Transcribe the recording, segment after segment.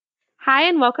Hi,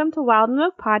 and welcome to Wild and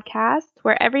Woke Podcast,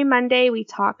 where every Monday we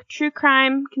talk true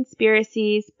crime,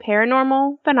 conspiracies,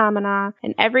 paranormal phenomena,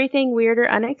 and everything weird or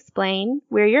unexplained.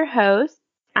 We're your hosts.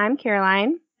 I'm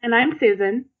Caroline. And I'm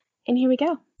Susan. And here we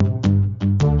go.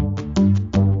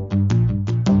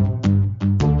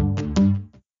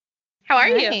 How are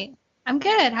you? I'm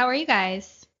good. How are you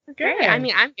guys? Great. I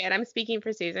mean, I'm good. I'm speaking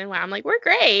for Susan. Wow, I'm like, we're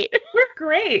great. We're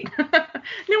great.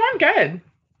 No, I'm good.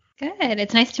 Good.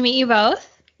 It's nice to meet you both.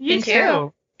 You Thanks too.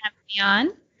 for having me on.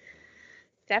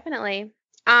 Definitely.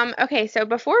 Okay, so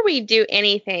before we do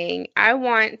anything, I don't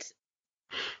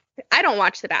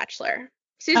watch The Bachelor.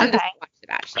 Susan doesn't watch The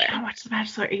Bachelor. I don't watch The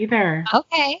Bachelor either.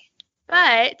 Okay.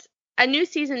 But a new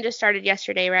season just started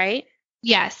yesterday, right?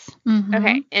 Yes. Mm-hmm.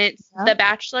 Okay, and it's The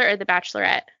Bachelor or The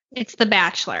Bachelorette? It's The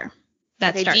Bachelor.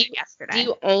 That started yesterday. Do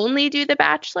you only do The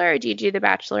Bachelor, or do you do The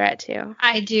Bachelorette too?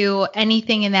 I do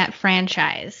anything in that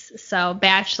franchise. So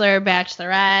Bachelor,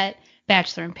 Bachelorette,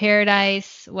 Bachelor in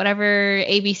Paradise, whatever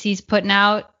ABC's putting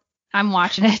out, I'm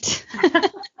watching it.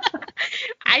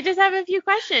 I just have a few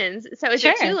questions. So is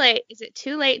it too late? Is it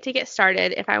too late to get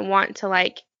started if I want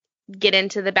to get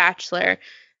into The Bachelor?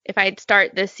 If I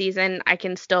start this season, I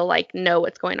can still know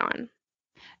what's going on.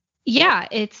 Yeah,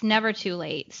 it's never too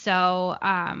late. So,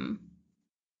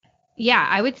 yeah,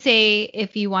 I would say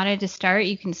if you wanted to start,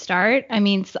 you can start. I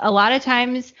mean, a lot of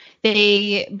times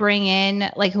they bring in,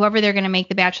 whoever they're going to make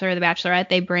the Bachelor or the Bachelorette,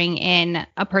 they bring in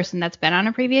a person that's been on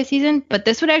a previous season. But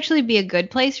this would actually be a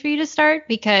good place for you to start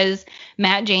because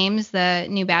Matt James, the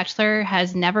new Bachelor,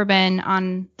 has never been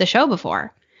on the show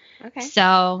before. Okay.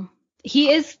 So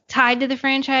he is tied to the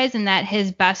franchise in that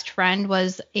his best friend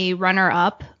was a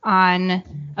runner-up on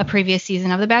a previous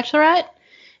season of The Bachelorette.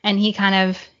 And he kind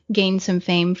of gained some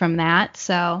fame from that.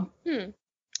 So,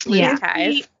 yeah.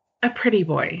 Is he a pretty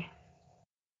boy?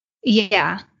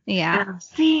 Yeah.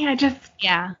 See,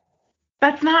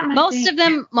 that's not my Most thing. of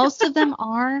them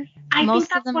are. I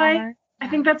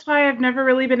think that's why I've never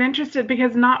really been interested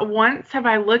because not once have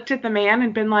I looked at the man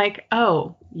and been like,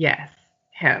 oh, yes,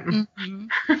 him.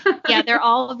 Mm-hmm. Yeah, they're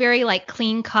all very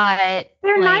clean cut.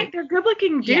 They're good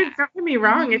looking dudes. Yeah. Don't get me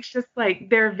wrong. Mm-hmm. It's just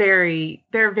they're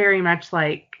very much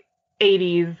like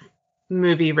 80s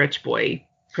movie rich boy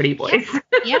pretty boys.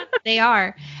 Yeah, they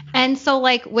are. And so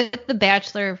with the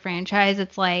Bachelor franchise,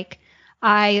 it's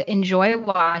I enjoy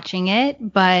watching it,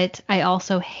 but I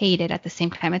also hate it at the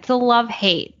same time. It's a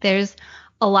love-hate. There's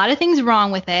a lot of things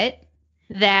wrong with it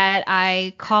that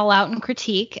I call out and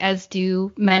critique, as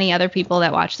do many other people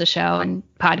that watch the show and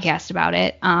podcast about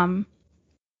it.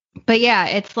 But yeah,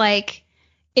 it's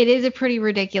it is a pretty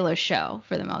ridiculous show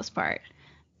for the most part.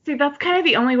 See, that's kind of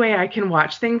the only way I can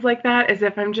watch things like that is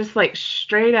if I'm just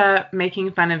straight up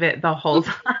making fun of it the whole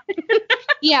time.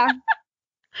 Yeah.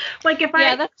 that's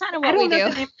kind of what we do. I don't know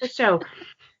the name of the show.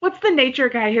 What's the nature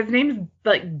guy? His name's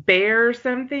Bear or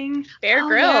something. Bear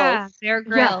Grylls. Yeah, Bear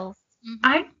Grylls.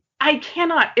 Yeah. Mm-hmm. I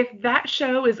cannot, if that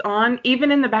show is on,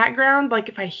 even in the background,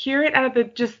 if I hear it out of the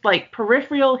just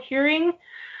peripheral hearing,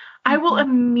 I will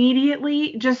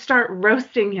immediately just start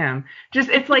roasting him.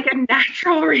 It's a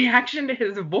natural reaction to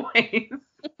his voice.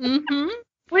 Mm-hmm.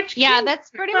 Which that's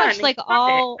pretty much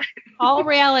all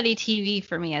reality TV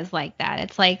for me is like that.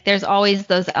 It's there's always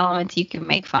those elements you can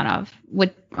make fun of,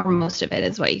 or most of it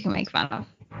is what you can make fun of.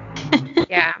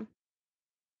 Yeah.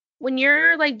 When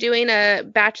you're doing a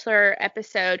Bachelor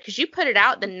episode, because you put it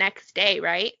out the next day,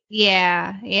 right?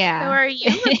 Yeah. So are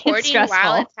you recording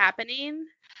while it's happening?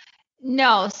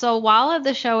 No. So while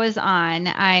the show is on,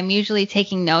 I'm usually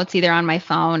taking notes either on my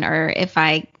phone or if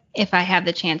I have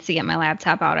the chance to get my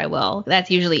laptop out, I will.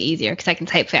 That's usually easier because I can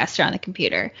type faster on the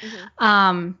computer.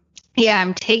 Mm-hmm. Yeah,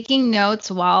 I'm taking notes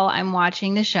while I'm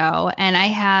watching the show, and I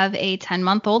have a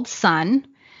 10-month-old son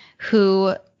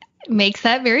who makes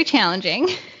that very challenging.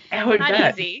 Oh,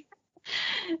 not easy.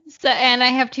 So, and I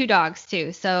have 2 dogs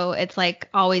too, so it's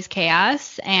always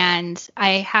chaos, and I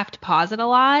have to pause it a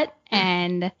lot,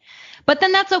 but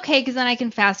then that's okay because then I can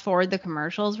fast forward the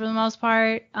commercials for the most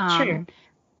part. Sure.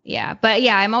 Yeah, but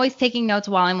yeah, I'm always taking notes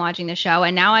while I'm watching the show,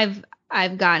 and now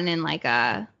I've gotten in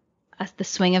the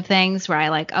swing of things where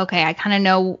I okay, I kind of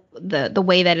know the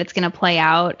way that it's gonna play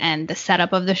out and the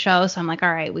setup of the show, so I'm all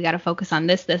right, we got to focus on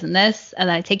this, and this, and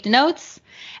then I take the notes,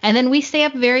 and then we stay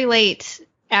up very late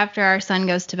after our son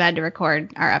goes to bed to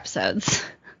record our episodes.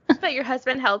 But your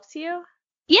husband helps you?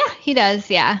 Yeah, he does.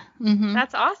 Yeah. Mm-hmm.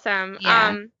 That's awesome.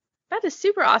 Yeah. That is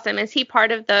super awesome. Is he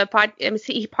part of the pod? Is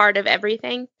he part of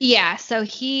everything? Yeah. So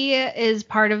he is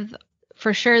part of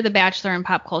for sure the Bachelor and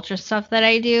pop culture stuff that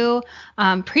I do.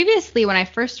 Previously, when I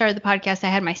first started the podcast, I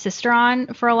had my sister on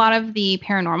for a lot of the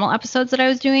paranormal episodes that I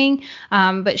was doing.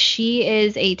 But she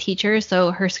is a teacher,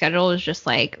 so her schedule is just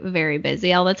like very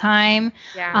busy all the time.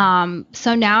 Yeah.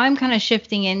 So now I'm kind of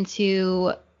shifting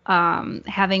into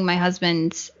having my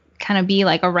husband kind of be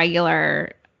like a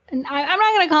regular. I'm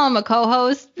not going to call him a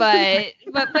co-host, but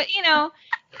you know,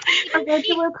 a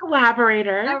regular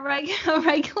collaborator, a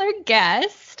regular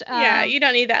guest. Yeah, you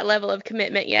don't need that level of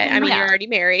commitment yet. I mean, you're already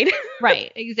married.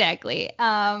 Right, exactly.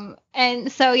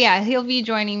 And so yeah, he'll be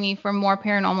joining me for more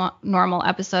paranormal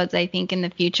episodes, I think, in the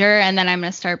future. And then I'm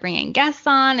going to start bringing guests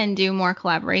on and do more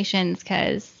collaborations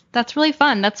because that's really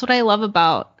fun. That's what I love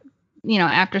about, you know,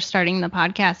 after starting the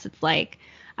podcast. It's like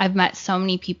I've met so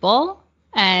many people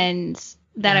and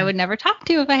that I would never talk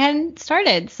to if I hadn't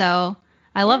started. So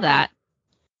I love that.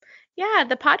 Yeah,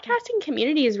 the podcasting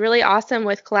community is really awesome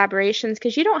with collaborations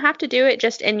because you don't have to do it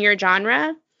just in your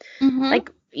genre. Mm-hmm.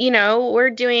 Like, you know, we're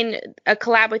doing a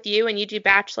collab with you and you do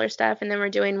Bachelor stuff, and then we're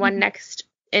doing one next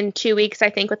in 2 weeks, I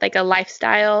think, with like a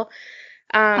lifestyle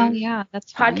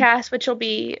that's fun. podcast, which will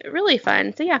be really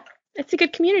fun. So yeah, it's a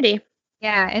good community.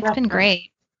 Yeah, it's been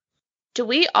great. Do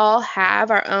we all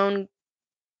have our own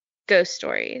ghost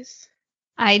stories?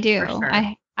 I do. Sure.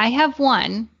 I have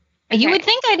one. Okay. You would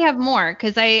think I'd have more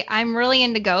because I'm really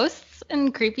into ghosts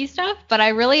and creepy stuff, but I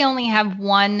really only have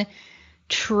one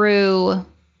true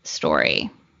story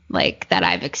like that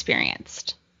I've experieed.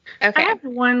 Okay. I have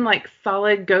one like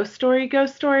solid ghost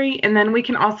story, and then we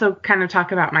can also kind of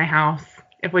talk about my house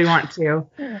if we want to.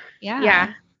 Yeah.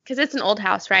 Yeah, because it's an old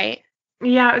house, right?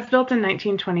 Yeah, it was built in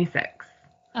 1926.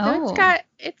 Oh, So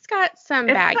it's got some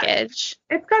baggage.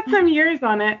 It's got some years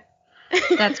on it.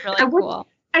 That's really cool.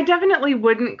 I definitely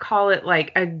wouldn't call it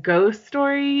like a ghost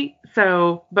story.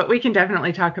 So, but we can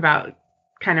definitely talk about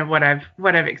kind of what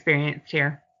I've experienced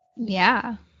here.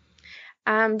 Yeah.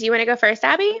 Do you want to go first,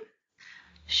 Abby?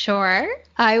 Sure,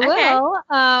 I will.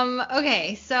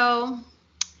 Okay, so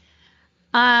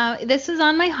this was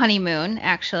on my honeymoon,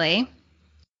 actually.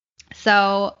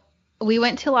 So we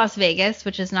went to Las Vegas,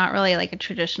 which is not really like a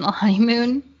traditional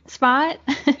honeymoon spot.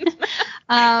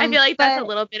 I feel like that's a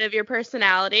little bit of your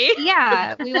personality.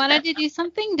 Yeah, we wanted to do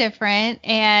something different,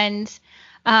 and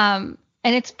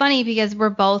it's funny because we're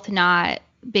both not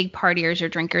big partiers or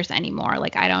drinkers anymore.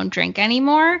 Like I don't drink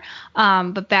anymore,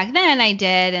 but back then I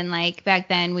did, and like back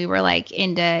then we were like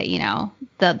into, you know,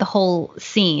 the whole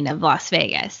scene of Las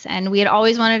Vegas, and we had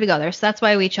always wanted to go there, so that's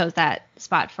why we chose that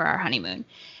spot for our honeymoon.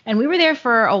 And we were there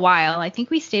for a while. I think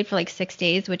we stayed for like 6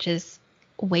 days, which is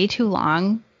way too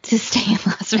long to stay in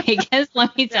Las Vegas,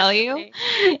 let me tell you.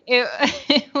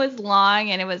 It was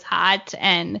long and it was hot,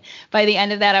 and by the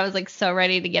end of that I was like so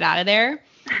ready to get out of there.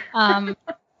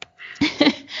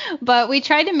 But we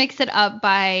tried to mix it up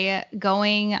by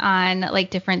going on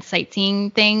like different sightseeing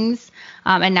things,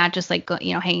 and not just like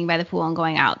hanging by the pool and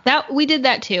going out. That we did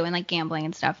that too, and like gambling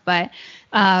and stuff. But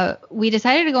we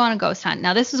decided to go on a ghost hunt.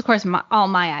 Now this was of course all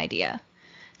my idea.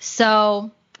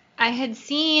 So I had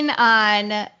seen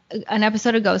on an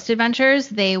episode of Ghost Adventures,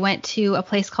 they went to a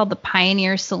place called the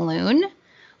Pioneer Saloon,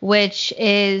 which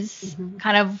is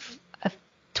kind of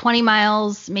 20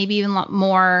 miles, maybe even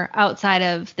more outside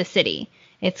of the city.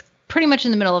 It's pretty much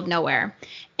in the middle of nowhere.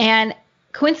 And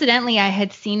coincidentally, I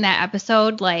had seen that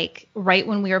episode like right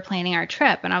when we were planning our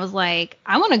trip. And I was like,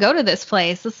 I want to go to this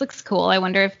place. This looks cool. I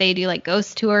wonder if they do like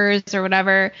ghost tours or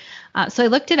whatever. So I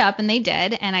looked it up and they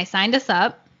did. And I signed us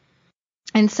up.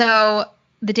 And so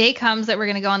the day comes that we're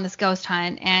going to go on this ghost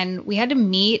hunt. And we had to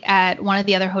meet at one of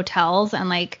the other hotels and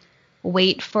like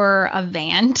wait for a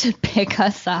van to pick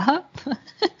us up.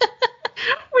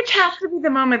 Which has to be the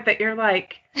moment that you're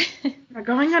like, am I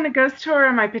going on a ghost tour? Or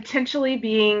am I potentially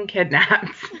being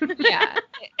kidnapped? Yeah,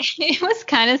 it was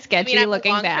kind of sketchy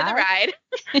looking back. For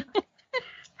the ride.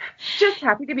 Just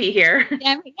happy to be here.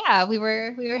 Yeah, we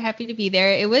were happy to be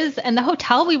there. It was, and the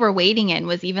hotel we were waiting in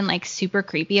was even like super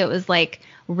creepy. It was like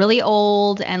really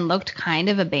old and looked kind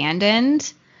of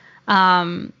abandoned.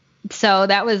 So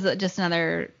that was just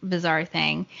another bizarre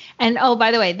thing. And oh,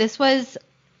 by the way, this was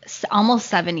almost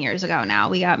 7 years ago now.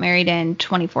 We got married in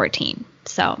 2014.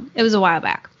 So it was a while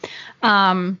back.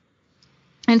 And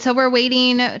so we're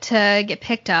waiting to get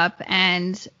picked up,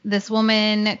 and this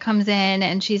woman comes in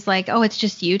and she's like, oh, it's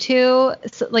just you two.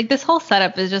 So, like, this whole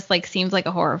setup is just like, seems like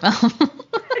a horror film.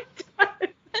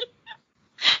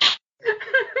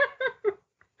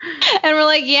 And we're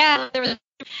like, yeah, there was.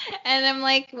 And I'm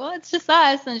like, well, it's just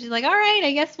us. And she's like, all right,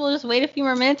 I guess we'll just wait a few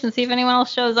more minutes and see if anyone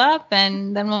else shows up,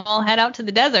 and then we'll head out to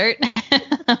the desert.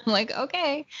 I'm like,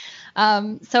 okay.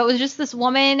 So it was just this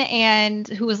woman and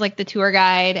who was like the tour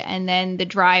guide and then the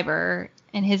driver,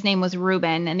 and his name was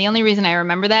Ruben. And the only reason I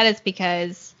remember that is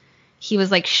because he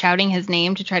was like shouting his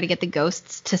name to try to get the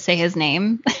ghosts to say his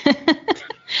name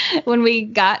when we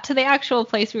got to the actual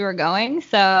place we were going.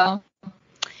 So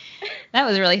that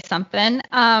was really something.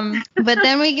 But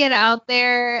then we get out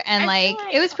there and like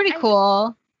it was pretty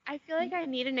cool. I feel like I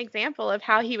need an example of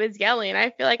how he was yelling. I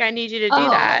feel like I need you to do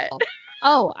that.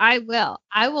 Oh, I will.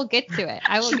 I will get to it.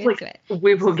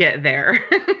 We will get there.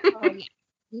 Oh, yeah.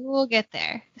 We will get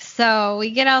there. So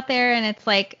we get out there and it's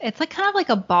like kind of like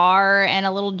a bar and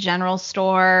a little general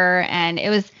store, and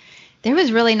there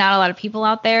was really not a lot of people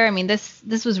out there. I mean,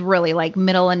 this was really like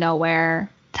middle of nowhere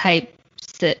type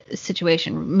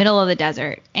situation, middle of the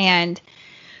desert. And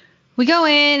we go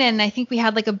in and I think we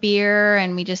had like a beer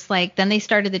and we just like, then they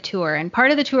started the tour, and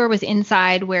part of the tour was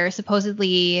inside where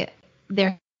supposedly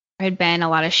there had been a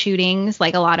lot of shootings,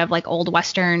 like a lot of like old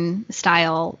Western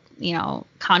style,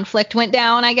 conflict went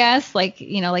down, I guess, like,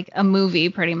 like a movie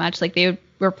pretty much. Like they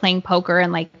were playing poker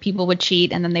and like people would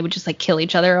cheat and then they would just like kill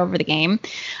each other over the game.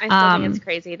 I still think it's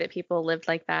crazy that people lived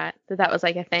like that was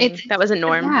like a thing. That was a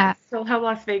norm. Yeah. Still how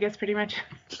Las Vegas pretty much.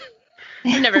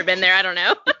 I've never been there. I don't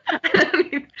know.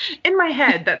 In my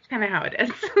head, that's kind of how it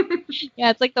is. Yeah,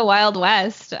 it's like the Wild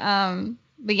West.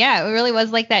 But yeah, it really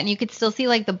was like that. And you could still see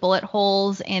like the bullet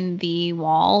holes in the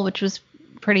wall, which was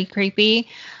pretty creepy.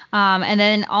 And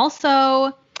then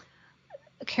also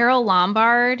Carol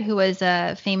Lombard, who was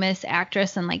a famous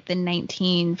actress in like the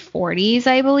 1940s,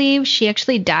 I believe. She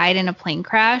actually died in a plane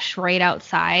crash right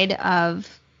outside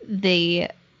of the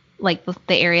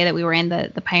area that we were in,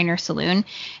 the Pioneer Saloon.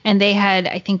 And they had,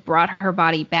 I think, brought her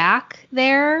body back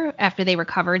there after they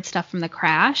recovered stuff from the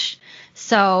crash.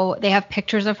 So they have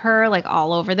pictures of her like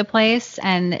all over the place.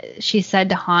 And she's said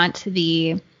to haunt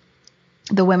the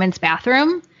women's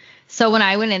bathroom. So when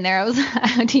I went in there,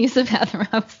 I went to use the bathroom.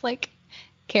 I was like,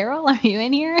 Carol, are you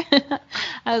in here?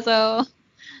 I was a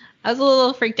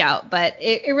little freaked out, but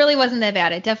it really wasn't that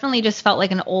bad. It definitely just felt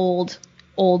like an old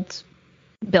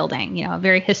building, a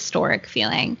very historic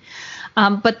feeling.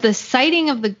 But the sighting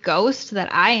of the ghost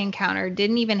that I encountered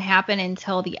didn't even happen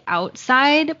until the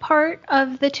outside part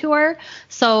of the tour.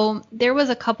 So there was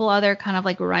a couple other kind of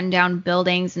like rundown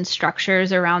buildings and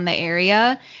structures around the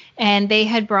area, and they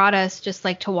had brought us just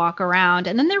like to walk around.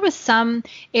 And then there was some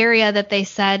area that they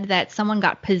said that someone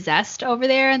got possessed over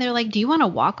there, and they're like, do you want to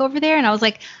walk over there? And I was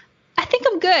like, I think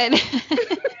I'm good.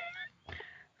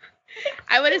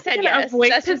 I would have said yes.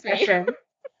 That's just me.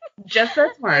 Just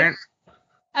this once.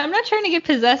 I'm not trying to get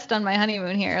possessed on my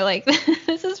honeymoon here. Like,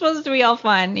 this is supposed to be all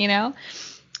fun,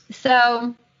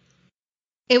 So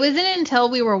it wasn't until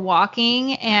we were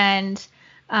walking and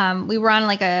we were on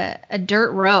like a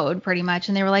dirt road pretty much.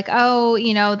 And they were like, oh,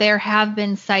 there have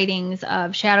been sightings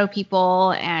of shadow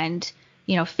people and,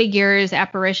 figures,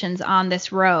 apparitions on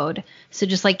this road. So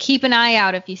just like keep an eye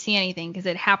out if you see anything, because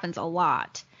it happens a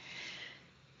lot.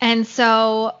 And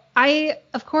so I,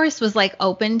 of course, was like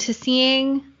open to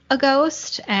seeing a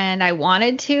ghost, and I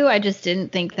wanted to. I just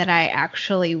didn't think that I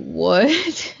actually would. I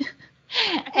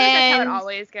feel like that's how it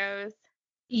always goes.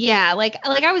 Yeah, like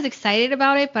I was excited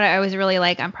about it, but I was really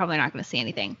like, I'm probably not going to see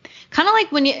anything. Kind of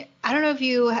like when I don't know if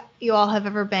you all have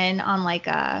ever been on like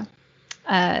a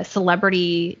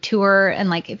celebrity tour, and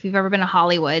like if you've ever been to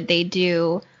Hollywood, they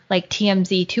do like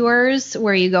TMZ tours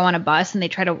where you go on a bus and they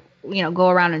try to go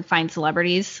around and find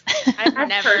celebrities. I've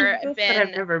never been.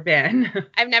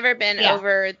 I've never been Yeah.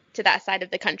 over to that side of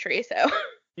the country, so.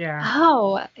 Yeah.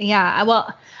 Oh, yeah.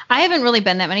 Well, I haven't really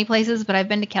been that many places, but I've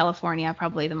been to California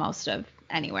probably the most of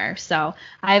anywhere. So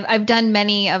I've done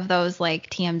many of those like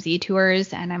TMZ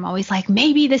tours, and I'm always like,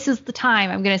 maybe this is the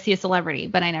time I'm going to see a celebrity,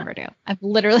 but I never do. I've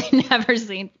literally never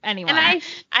seen anyone. And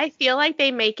I feel like they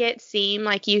make it seem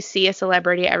like you see a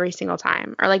celebrity every single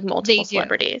time, or like multiple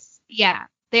celebrities. Yeah.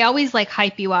 They always like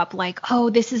hype you up like, oh,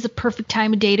 this is a perfect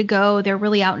time of day to go. They're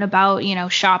really out and about,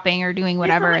 shopping or doing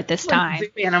whatever at this time. Zoo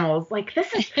animals, like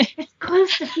it's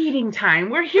close to feeding time.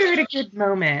 We're here at a good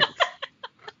moment.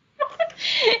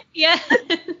 Yeah.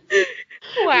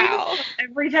 Wow.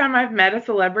 Every time I've met a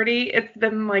celebrity, it's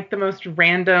been like the most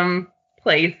random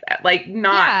place, like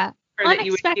not that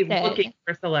you would be looking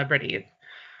for celebrities.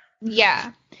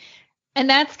 Yeah. And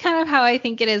that's kind of how I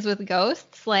think it is with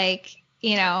ghosts. Like,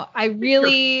 I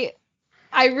really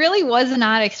was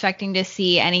not expecting to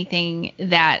see anything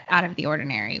that out of the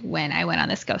ordinary when I went on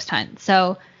this ghost hunt.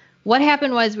 So what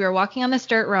happened was we were walking on this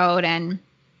dirt road, and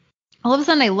all of a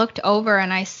sudden I looked over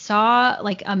and I saw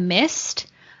like a mist,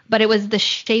 but it was the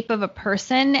shape of a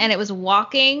person, and it was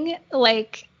walking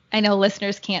like I know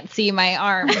listeners can't see my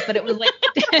arms, but it was like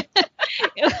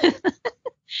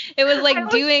it was like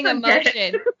doing a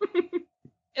motion.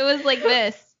 It was like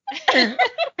this.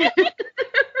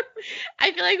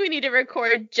 I feel like we need to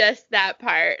record just that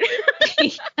part.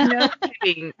 No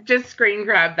kidding. Just screen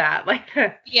grab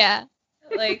that. Yeah.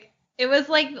 Like it was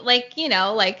like, you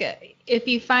know, like if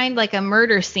you find like a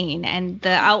murder scene and the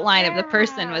outline of the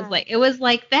person was like, it was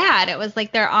like that. It was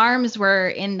like their arms were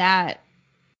in that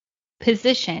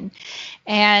position.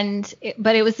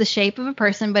 But it was the shape of a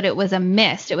person, but it was a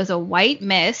mist. It was a white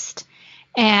mist.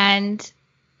 And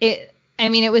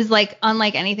it was like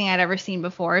unlike anything I'd ever seen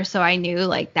before. So I knew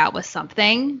like that was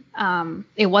something.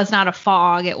 It was not a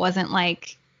fog. It wasn't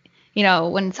like, you know,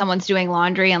 when someone's doing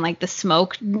laundry and like the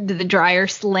smoke, the dryer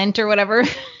lint or whatever,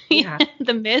 Yeah.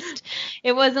 the mist.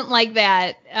 It wasn't like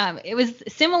that. It was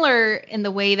similar in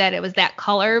the way that it was that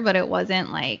color, but it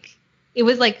wasn't like, it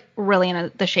was like really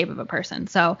in the shape of a person.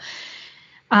 So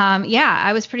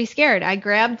I was pretty scared. I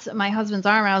grabbed my husband's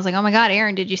arm and I was like, oh my God,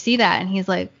 Aaron, did you see that? And he's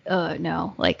like,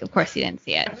 no, like, of course he didn't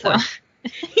see it. So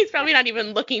he's probably not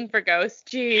even looking for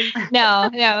ghosts. Jeez.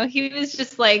 No, he was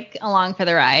just like along for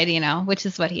the ride, you know, which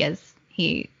is what he is.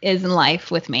 He is in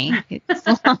life with me. He's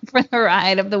along for the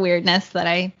ride of the weirdness that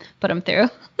I put him through.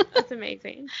 That's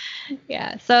amazing.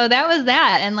 Yeah. So that was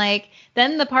that. And like,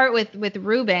 then the part with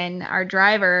Ruben, our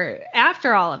driver,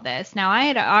 after all of this, now I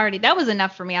had already, that was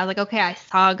enough for me. I was like, okay, I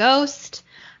saw a ghost.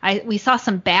 We saw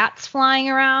some bats flying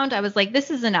around. I was like,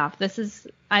 this is enough.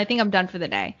 I think I'm done for the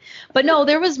day. But no,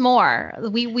 there was more.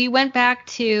 We went back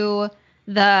to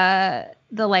the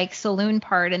like saloon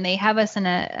part, and they have us in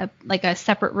a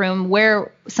separate room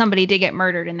where somebody did get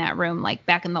murdered in that room, like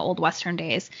back in the old Western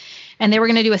days. And they were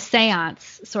going to do a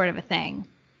seance sort of a thing.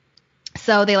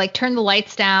 So they like turn the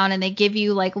lights down and they give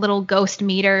you like little ghost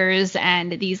meters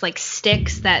and these like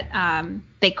sticks that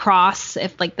they cross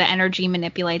if like the energy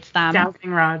manipulates them.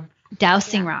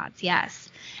 Dowsing rods, yes.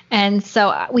 And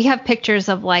so we have pictures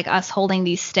of like us holding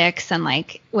these sticks and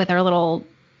like with our little,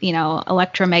 you know,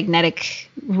 electromagnetic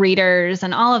readers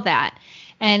and all of that.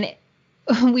 And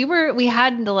we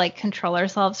had to like control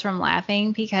ourselves from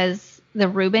laughing because the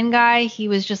Ruben guy, he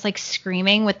was just like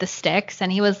screaming with the sticks,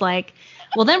 and he was like,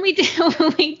 well, then we did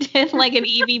like an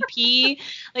EVP,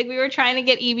 like we were trying to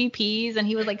get EVPs, and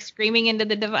he was like screaming into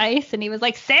the device, and he was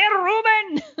like, "Say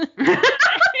Ruben,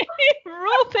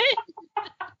 Ruben."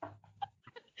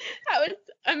 That was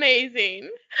amazing.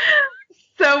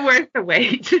 So worth the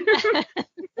wait.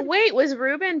 Wait, was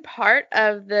Ruben part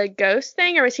of the ghost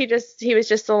thing, or was he was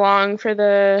just along for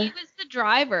the? He was the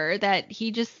driver but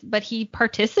he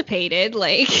participated.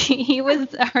 Like he was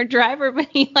our driver, but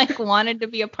he like wanted to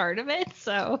be a part of it.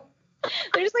 So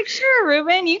they're just like, sure,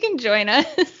 Ruben, you can join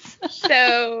us.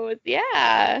 So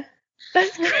yeah,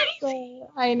 that's crazy.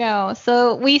 I know.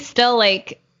 So we still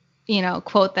like, you know,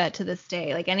 quote that to this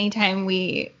day. Like anytime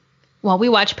we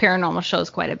watch paranormal shows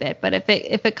quite a bit, but if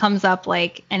it comes up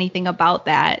like anything about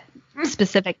that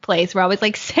specific place, we're always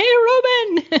like, say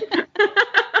Ruben.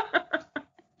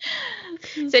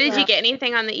 So did you get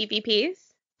anything on the EVPs?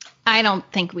 I don't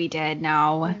think we did.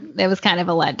 No, it was kind of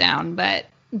a letdown, but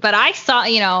I saw,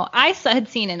 you know, had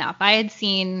seen enough. I had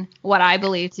seen what I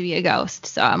believe to be a ghost.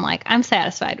 So I'm like, I'm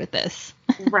satisfied with this.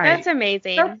 Right. That's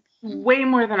amazing. That's way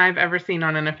more than I've ever seen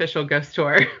on an official ghost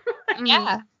tour.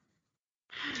 Yeah.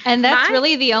 And that's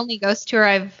really the only ghost tour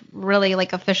I've really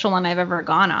like official one I've ever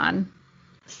gone on.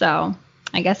 So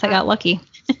I guess I got lucky.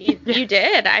 You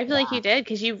did. I feel like you did,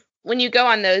 because when you go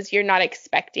on those, you're not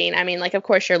expecting. I mean, like, of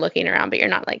course you're looking around, but you're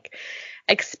not like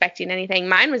expecting anything.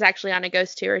 Mine was actually on a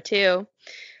ghost tour too.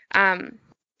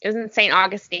 It was in St.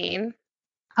 Augustine.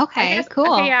 Okay,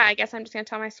 cool. Okay, yeah, I guess I'm just gonna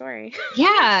tell my story.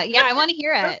 Yeah, I want to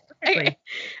hear it. Okay.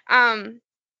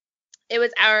 It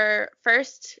was our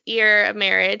first year of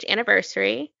marriage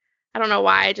anniversary. I don't know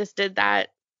why I just did that.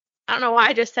 I don't know why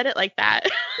I just said it like that.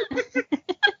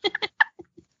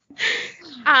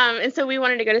 And so we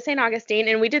wanted to go to St. Augustine,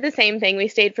 and we did the same thing. We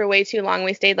stayed for way too long.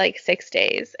 We stayed like 6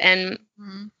 days. And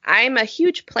I'm a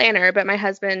huge planner, but my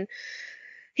husband,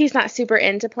 he's not super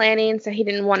into planning, so he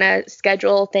didn't want to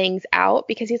schedule things out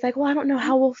because he's like, well, I don't know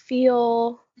how we'll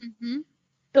feel. Mm-hmm.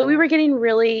 But we were getting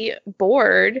really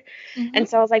bored. Mm-hmm. And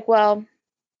so I was like, well,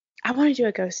 I want to do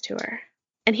a ghost tour.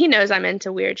 And he knows I'm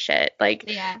into weird shit, like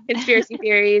conspiracy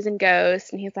theories and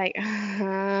ghosts. And he's like,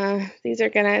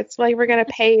 it's like we're going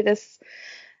to pay this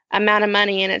amount of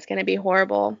money and it's going to be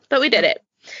horrible. But we did it.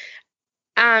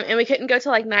 And we couldn't go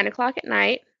till like 9:00 at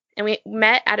night. And we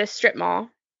met at a strip mall.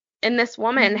 And this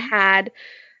woman had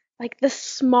like the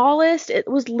smallest, it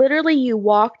was literally you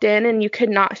walked in and you could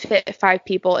not fit 5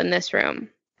 people in this room.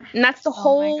 And that's the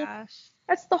whole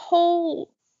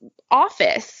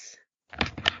office.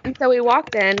 And so we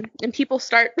walked in, and people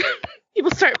start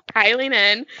piling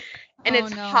in, and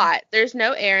it's hot. There's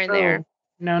no air in there.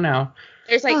 No.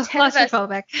 There's like 10 of us.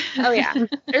 Oh yeah.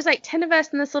 There's like 10 of us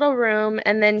in this little room,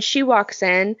 and then she walks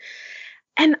in,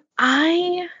 and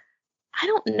I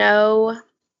don't know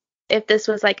if this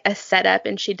was like a setup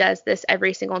and she does this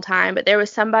every single time, but there was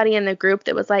somebody in the group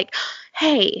that was like,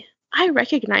 "Hey, I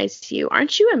recognized you.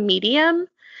 Aren't you a medium?"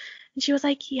 And she was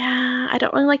like, "Yeah, I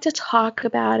don't really like to talk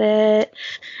about it."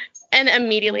 And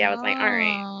immediately I was like, all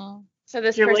right. So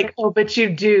this You're person, like, "Oh, but you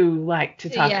do like to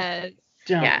talk." Yes.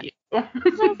 Don't you? So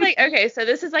I was like, okay, so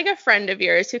this is like a friend of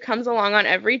yours who comes along on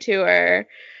every tour.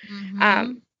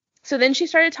 Mm-hmm. So then she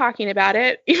started talking about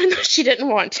it, even though she didn't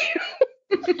want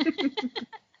to.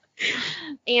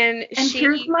 And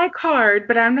here's my card,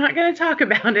 but I'm not going to talk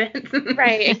about it.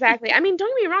 Right, exactly. I mean,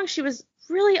 don't get me wrong, she was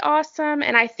really awesome,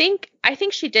 and I think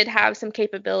she did have some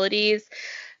capabilities,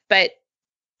 but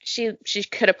she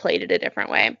could have played it a different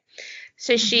way.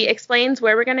 So she explains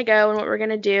where we're going to go and what we're going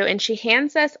to do, and she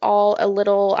hands us all a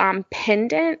little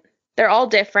pendant. They're all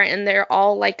different, and they're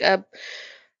all like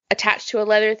attached to a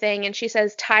leather thing, and she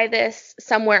says, tie this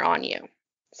somewhere on you,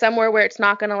 somewhere where it's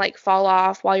not going to like fall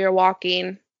off while you're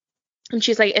walking. And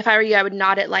she's like, if I were you, I would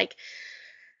knot it like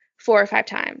 4 or 5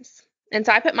 times. And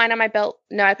so I put mine on my belt.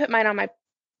 No, I put mine on my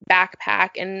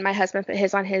backpack, and my husband put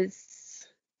his on his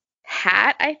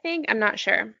hat, I think. I'm not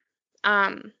sure.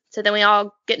 So then we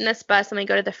all get in this bus and we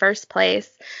go to the first place.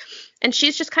 And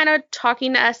she's just kind of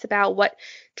talking to us about what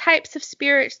types of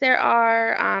spirits there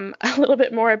are, a little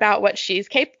bit more about what she's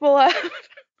capable of,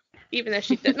 even though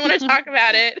she didn't want to talk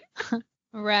about it.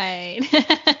 Right.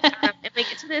 And we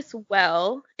get to this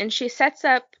well, and she sets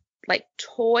up like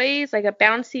toys, like a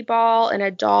bouncy ball and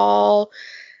a doll,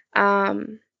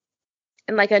 and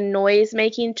like a noise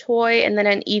making toy, and then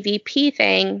an EVP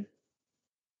thing.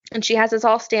 And she has us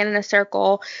all stand in a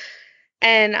circle.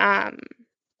 And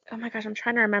oh my gosh, I'm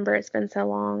trying to remember. It's been so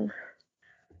long.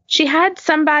 She had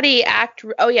somebody act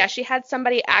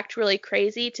really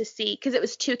crazy to see, because it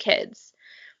was 2 kids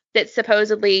that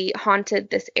supposedly haunted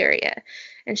this area.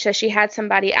 And so she had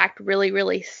somebody act really,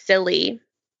 really silly.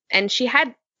 And she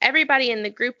had everybody in the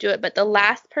group do it, but the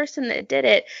last person that did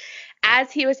it,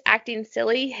 as he was acting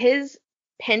silly, his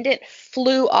pendant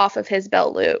flew off of his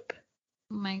belt loop.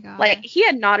 Oh my God. Like, he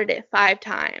had knotted it 5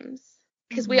 times,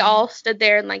 because we all stood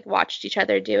there and like watched each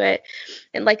other do it,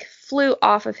 and like flew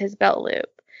off of his belt loop.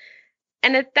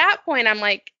 And at that point, I'm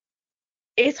like,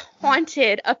 it's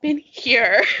haunted up in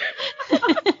here.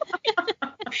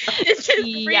 This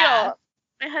is real.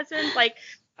 My husband's like,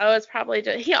 oh, it's probably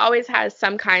just, he always has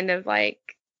some kind of like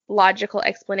logical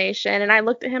explanation. And I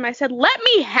looked at him, I said, let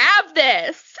me have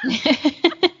this.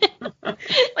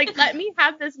 Like, let me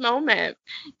have this moment.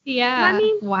 Yeah. I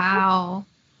mean, wow.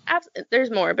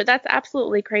 There's more, but that's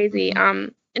absolutely crazy.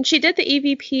 And she did the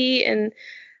EVP, and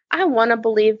I want to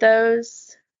believe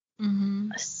those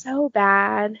so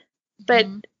bad. But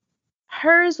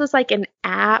hers was like an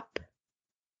app.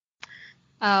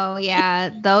 Oh yeah,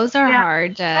 those are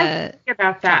hard to I think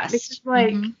about that. trust. Because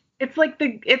like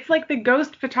it's like the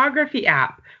ghost photography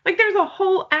app. Like, there's a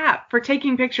whole app for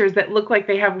taking pictures that look like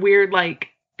they have weird like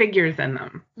figures in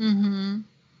them.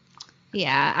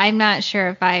 Yeah, I'm not sure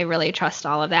if I really trust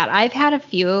all of that. I've had a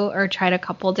few or tried a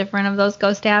couple different of those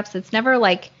ghost apps. It's never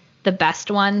like the best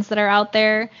ones that are out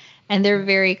there, and they're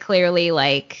very clearly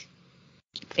like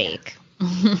fake.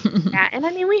 Yeah, and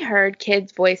I mean, we heard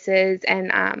kids' voices,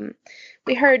 and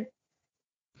we heard,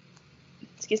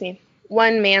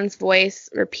 one man's voice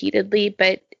repeatedly,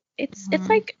 but it's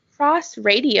like cross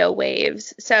radio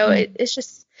waves. So it's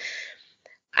just,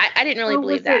 I didn't really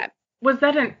believe that.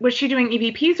 Was she doing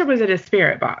EVPs, or was it a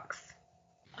spirit box?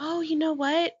 Oh, you know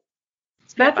what?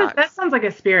 That sounds like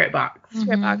a spirit box.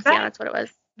 Spirit box, yeah, that's what it was.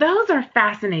 Those are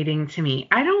fascinating to me.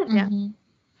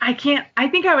 I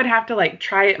think I would have to like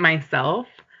try it myself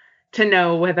to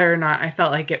know whether or not I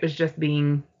felt like it was just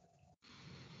being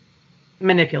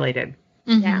manipulated.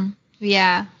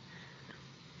 Yeah.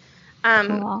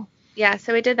 Cool. Yeah,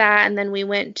 so we did that, and then we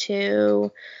went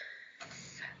to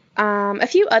a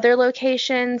few other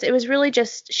locations. It was really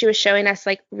just, she was showing us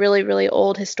like really, really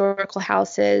old historical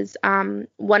houses.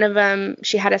 One of them,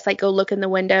 she had us like go look in the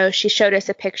window. She showed us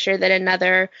a picture that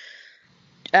another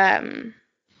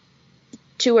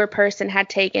tour person had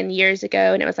taken years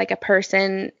ago, and it was like a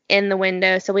person in the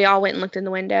window. So we all went and looked in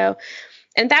the window.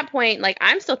 And at that point, like,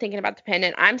 I'm still thinking about the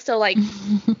pendant. I'm still like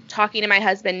talking to my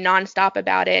husband nonstop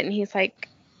about it, and he's like,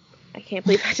 I can't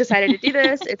believe I decided to do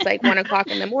this. It's like 1:00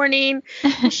 in the morning.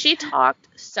 She talked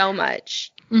so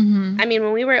much. I mean,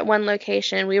 when we were at one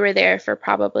location, we were there for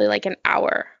probably like an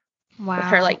hour. Wow. With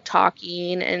her like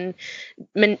talking and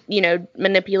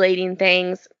manipulating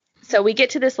things. So we get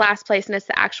to this last place, and it's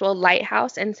the actual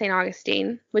lighthouse in St.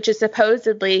 Augustine, which is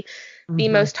supposedly the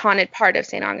most haunted part of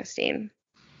St. Augustine.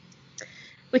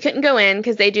 We couldn't go in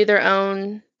because they do their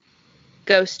own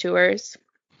ghost tours.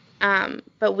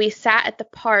 But we sat at the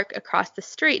park across the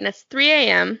street, and it's 3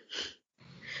 a.m.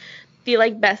 The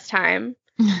like best time.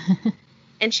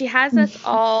 And she has us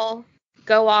all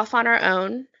go off on our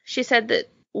own. She said that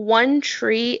one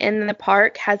tree in the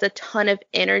park has a ton of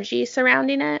energy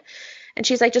surrounding it. And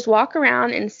she's like, just walk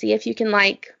around and see if you can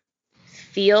like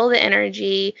feel the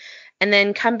energy, and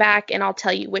then come back and I'll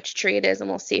tell you which tree it is and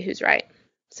we'll see who's right.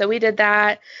 So we did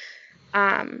that.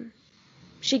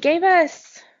 She gave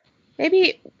us,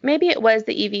 maybe it was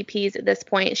the EVPs at this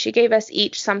point. She gave us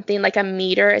each something like a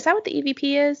meter. Is that what the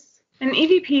EVP is? An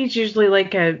EVP is usually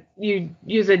like you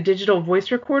use a digital voice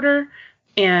recorder,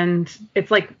 and it's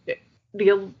like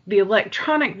the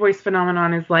electronic voice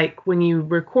phenomenon is like when you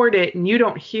record it and you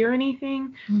don't hear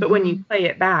anything, but when you play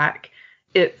it back,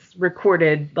 it's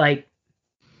recorded. Like,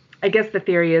 I guess the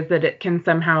theory is that it can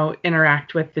somehow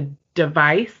interact with the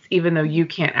device, even though you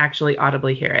can't actually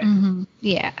audibly hear it.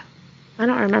 Yeah. I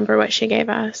don't remember what she gave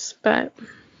us, but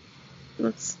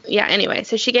anyway,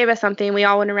 so she gave us something. We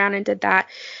all went around and did that.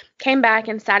 Came back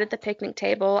and sat at the picnic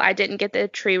table. I didn't get the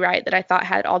tree right that I thought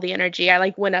had all the energy. I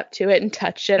like went up to it and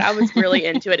touched it. I was really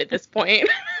into it at this point.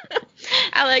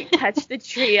 I like touched the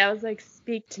tree. I was like,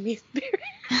 speak to me, spirit.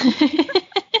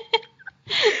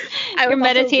 You're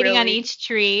meditating on each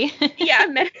tree. Yeah,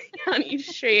 meditating on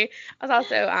each tree. I was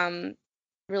also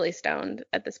really stoned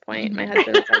at this point. My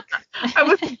husband was like, I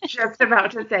was just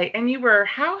about to say, and you were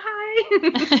how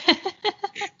high?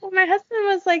 Well, my husband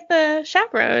was like the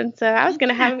chaperone, so I was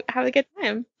gonna have a good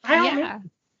time.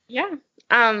 Yeah.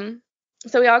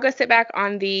 So we all go sit back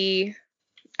at the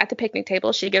picnic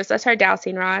table. She gives us our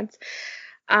dowsing rods.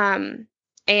 And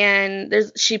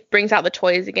she brings out the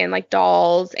toys again, like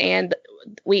dolls, and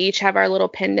we each have our little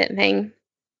pendant thing.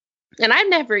 And I've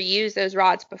never used those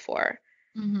rods before.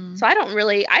 So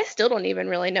I still don't even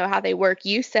really know how they work.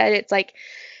 You said it's like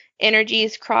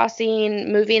energies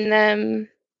crossing, moving them.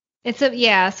 So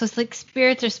it's like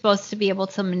spirits are supposed to be able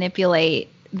to manipulate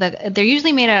they're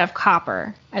usually made out of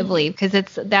copper, I believe,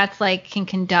 because that's like can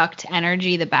conduct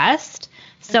energy the best.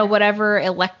 So whatever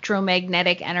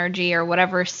electromagnetic energy or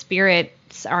whatever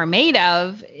spirits are made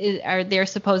of, they're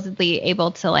supposedly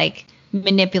able to like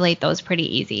manipulate those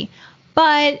pretty easy.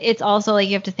 But it's also like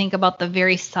you have to think about the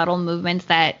very subtle movements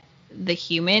that the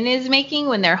human is making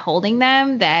when they're holding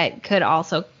them that could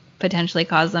also potentially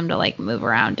cause them to like move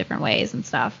around different ways and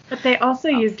stuff. But they also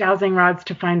use dowsing rods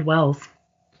to find wells.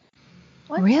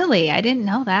 What? Really? I didn't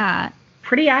know that.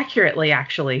 Pretty accurately,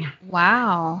 actually.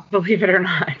 Wow. Believe it or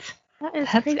not. That's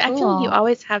crazy. Cool. I feel like you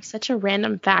always have such a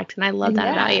random fact, and I love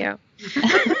that about you.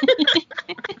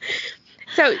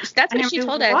 So that's what she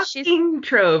told us. She's a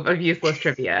trove of useless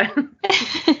trivia.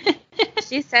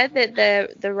 She said that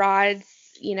the rods,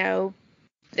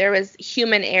 there was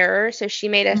human error, so she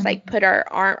made us like put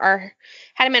our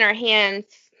had them in our hands.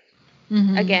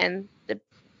 Again, the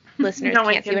listeners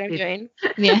can't see what I'm doing.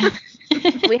 Yeah.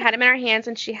 We had them in our hands,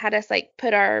 and she had us like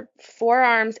put our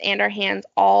forearms and our hands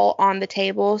all on the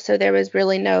table, so there was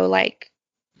really no like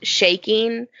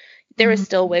shaking. There was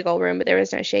still wiggle room, but there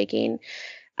was no shaking.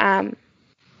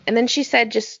 And then she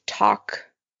said, just talk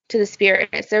to the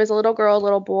spirits. There was a little girl, a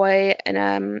little boy, and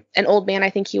an old man. I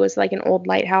think he was like an old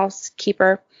lighthouse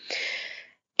keeper.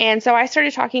 And so I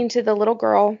started talking to the little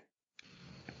girl,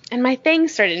 and my thing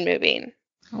started moving.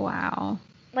 Wow.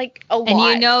 Like a lot. And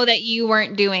you know that you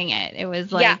weren't doing it. It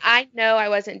was like... Yeah, I know I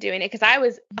wasn't doing it because I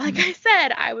was, like I said,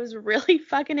 I was really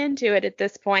fucking into it at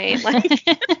this point. Like,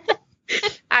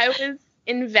 I was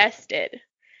invested.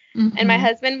 And my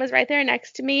husband was right there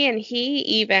next to me, and he's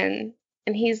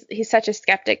such a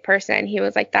skeptic person. He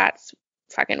was like, that's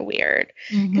fucking weird.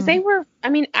 Because they were,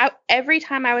 every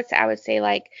time I would say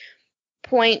like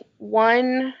point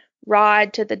one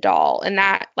rod to the doll, and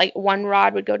that like one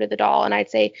rod would go to the doll, and I'd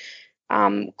say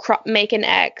make an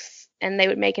X, and they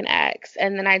would make an X,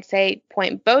 and then I'd say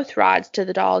point both rods to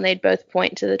the doll, and they'd both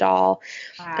point to the doll.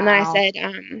 Wow. And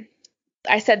then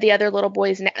I said the other little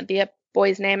boy's name,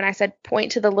 and I said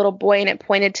point to the little boy, and it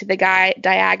pointed to the guy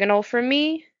diagonal from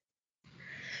me.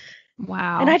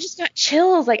 Wow. And I just got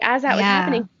chills like as that was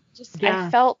happening. I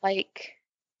felt like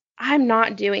I'm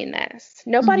not doing this.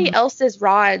 Nobody else's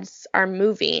rods are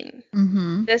moving.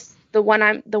 The one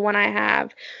I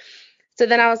have. So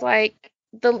then I was like,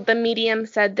 the medium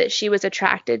said that she was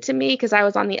attracted to me because I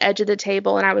was on the edge of the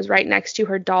table and I was right next to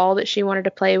her doll that she wanted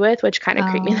to play with, which kind of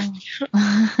creeped me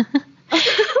out.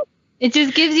 It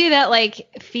just gives you that like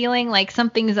feeling like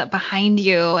something's up behind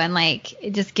you, and like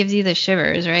it just gives you the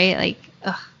shivers, right? Like,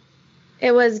 ugh.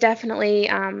 It was definitely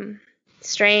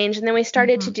strange. And then we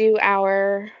started to do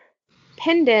our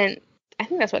pendant. I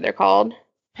think that's what they're called.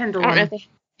 Pendulum. I don't know if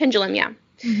pendulum, yeah.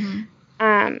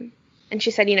 And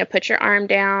she said, put your arm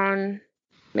down,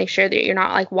 make sure that you're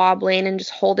not like wobbling, and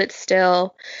just hold it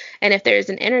still. And if there's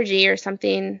an energy or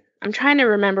something, I'm trying to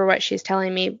remember what she's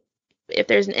telling me. If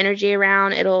there's an energy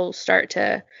around, it'll start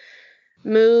to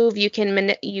move. You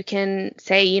can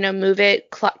say, move it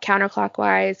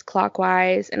counterclockwise,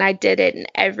 clockwise. And I did it, and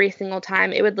every single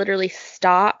time it would literally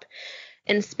stop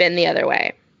and spin the other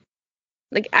way.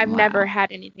 Like, I've never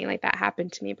had anything like that happen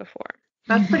to me before.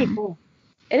 That's pretty cool.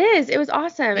 It is. It was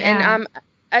awesome. Yeah.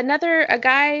 And a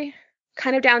guy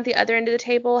kind of down at the other end of the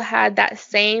table had that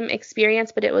same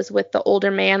experience, but it was with the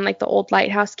older man, like the old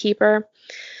lighthouse keeper.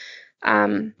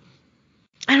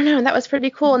 I don't know. That was pretty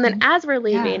cool. And then as we're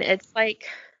leaving, it's like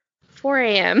 4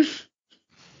 a.m.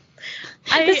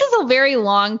 This is a very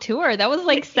long tour. That was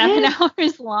like 7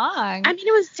 hours long. I mean,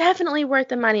 it was definitely worth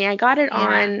the money. I got it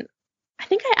on, I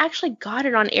think I actually got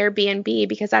it on Airbnb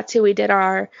because that's who we did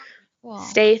our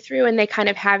stay through, and they kind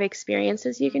of have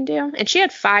experiences you can do. And she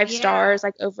had 5 stars,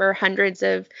 like over hundreds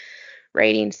of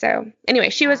ratings. So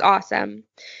anyway, she was awesome.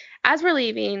 As we're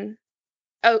leaving,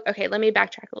 let me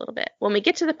backtrack a little bit. When we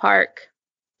get to the park,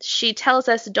 she tells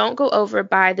us don't go over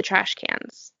by the trash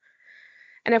cans.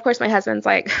 And of course my husband's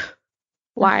like,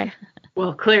 why?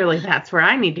 Well, clearly that's where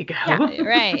I need to go. Yeah,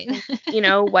 right.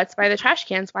 What's by the trash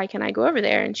cans? Why can't I go over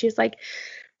there? And she's like,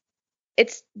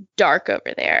 it's dark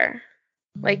over there.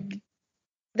 Like,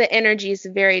 the energy is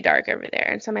very dark over there.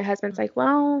 And so my husband's like,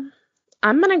 well,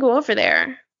 I'm going to go over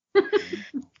there. Of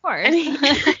course.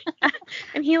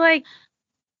 And he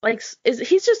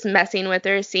he's just messing with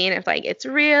her, seeing if like it's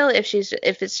real, if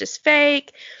it's just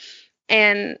fake.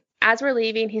 And as we're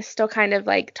leaving, he's still kind of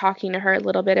like talking to her a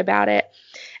little bit about it.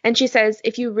 And she says,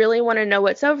 if you really want to know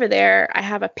what's over there, I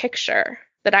have a picture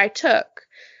that I took.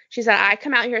 She said, I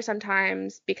come out here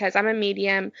sometimes because I'm a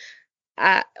medium.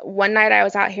 One night I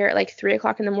was out here at like 3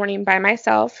 o'clock in the morning by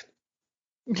myself.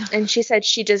 And she said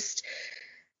she just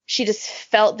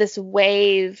felt this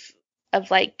wave of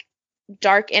like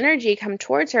dark energy come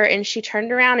towards her, and she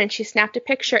turned around and she snapped a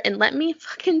picture. And let me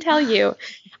fucking tell you,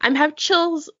 I'm have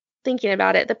chills thinking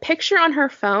about it. The picture on her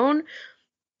phone,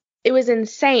 it was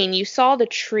insane. You saw the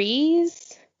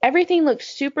trees, everything looked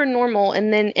super normal,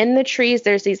 and then in the trees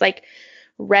there's these like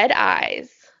red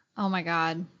eyes. Oh my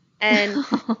god. And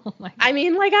I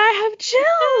mean, like, I have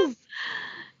chills.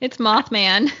 It's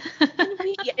Mothman.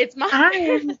 It's Mothman. I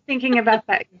am thinking about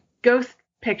that ghost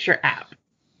picture app.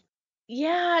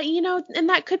 Yeah, and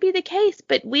that could be the case,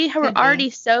 but we were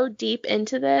already so deep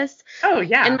into this. Oh,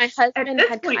 yeah. And my husband at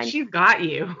this point, she's got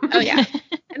you. Oh, yeah.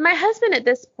 And my husband at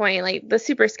this point, like, the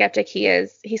super skeptic he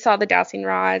is, he saw the dowsing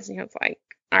rods, and he was like,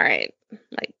 all right,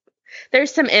 like,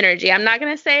 there's some energy. I'm not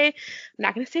going to say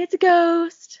it's a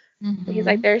ghost. Mm-hmm. He's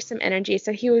like, there's some energy.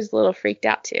 So he was a little freaked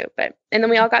out too. And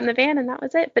then we all got in the van, and that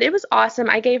was it. But it was awesome.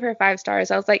 I gave her 5 stars.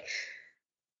 I was like,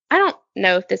 I don't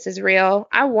know if this is real.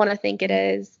 I want to think it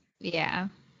is. Yeah.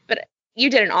 But you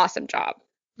did an awesome job.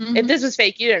 Mm-hmm. If this was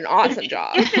fake, you did an awesome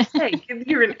job. If it's fake,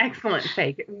 you're an excellent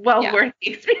fake. Well worth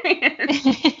the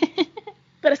experience.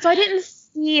 But so I didn't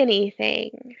see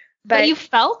anything. But you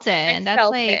felt it. And that's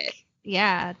like,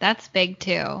 yeah, that's big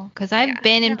too. Because I've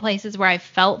been in places where I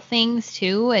felt things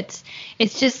too. It's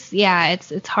just,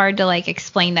 it's hard to like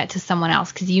explain that to someone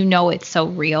else because it's so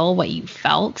real what you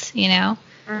felt,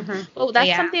 Mm-hmm. Well,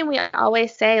 that's something we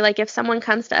always say. Like, if someone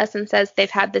comes to us and says they've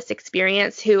had this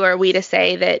experience, who are we to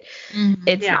say that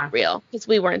it's not real? Because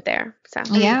we weren't there. So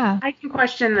I can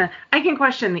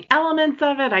question the elements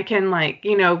of it. I can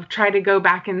try to go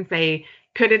back and say,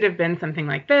 could it have been something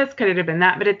like this? Could it have been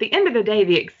that? But at the end of the day,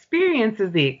 the experience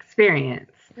is the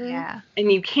experience. Yeah.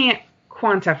 And you can't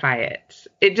quantify it.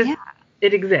 It just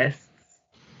it exists.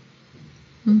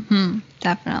 Mm-hmm.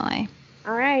 Definitely.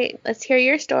 All right, let's hear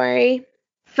your story.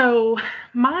 So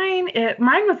mine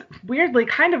was weirdly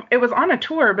it was on a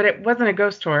tour, but it wasn't a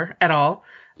ghost tour at all.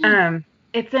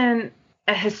 It's in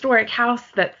a historic house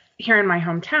that's here in my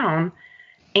hometown.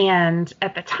 And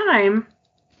at the time,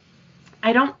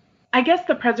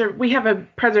 we have a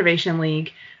preservation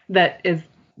league that is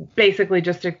basically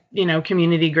just a,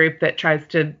 community group that tries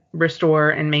to restore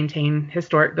and maintain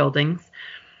historic buildings.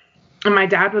 And my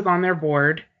dad was on their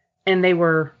board, and they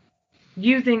were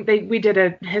we did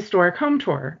a historic home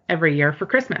tour every year for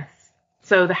Christmas.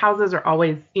 So the houses are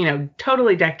always,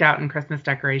 totally decked out in Christmas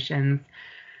decorations.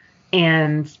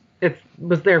 And it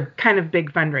was their kind of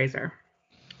big fundraiser.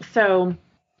 So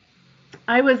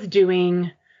I was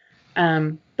doing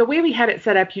the way we had it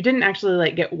set up, you didn't actually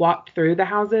like get walked through the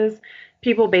houses.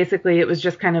 People basically, it was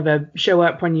just kind of a show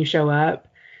up when you show up.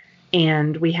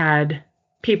 And we had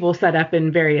people set up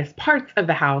in various parts of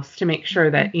the house to make sure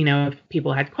that, you know, if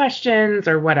people had questions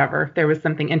or whatever, if there was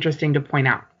something interesting to point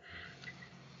out.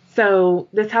 So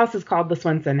this house is called the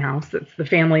Swenson House. It's the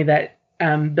family that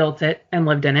built it and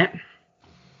lived in it.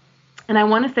 And I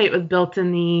want to say it was built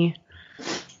in the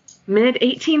mid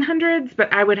 1800s,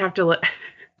 but I would have to look.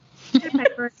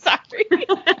 Sorry.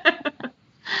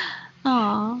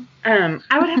 Aww.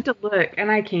 I would have to look,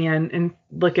 and I can, and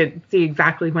see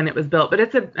exactly when it was built. But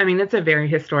it's a very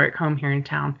historic home here in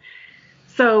town.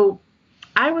 So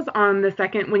I was on the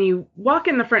second, when you walk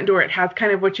in the front door, it has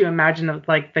kind of what you imagine of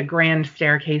like the grand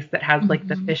staircase that has like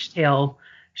the fishtail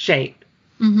shape.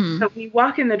 Mm-hmm. So when you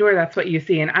walk in the door, that's what you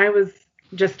see. And I was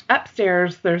just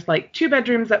upstairs. There's like 2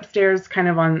 bedrooms upstairs, kind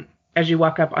of on, as you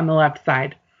walk up on the left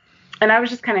side. And I was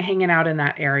just kind of hanging out in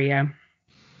that area.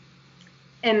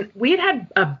 And we had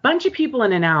a bunch of people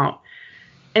in and out.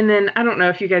 And then I don't know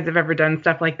if you guys have ever done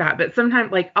stuff like that, but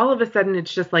sometimes like all of a sudden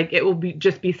it's just like it will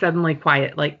be suddenly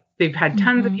quiet. Like they've had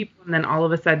tons of people, and then all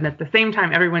of a sudden at the same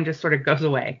time everyone just sort of goes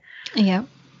away. Yeah.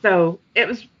 So it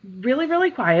was really,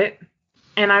 really quiet.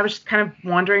 And I was just kind of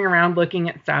wandering around looking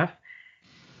at stuff.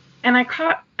 And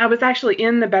I was actually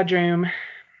in the bedroom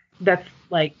that's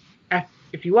like,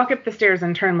 if you walk up the stairs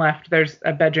and turn left, there's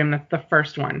a bedroom that's the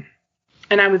first one.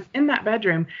 And I was in that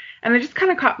bedroom, and I just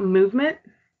kind of caught movement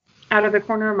out of the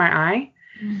corner of my eye.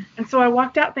 Mm. And so I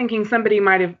walked out thinking somebody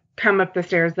might have come up the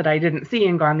stairs that I didn't see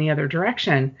and gone the other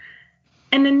direction.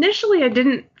 And initially I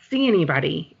didn't see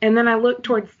anybody. And then I looked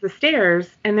towards the stairs,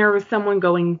 and there was someone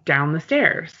going down the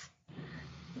stairs.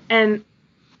 And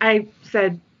I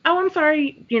said, "Oh, I'm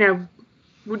sorry, you know,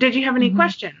 did you have any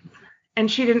questions?"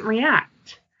 And she didn't react.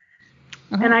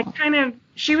 And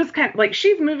she was kind of like,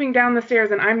 she's moving down the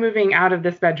stairs and I'm moving out of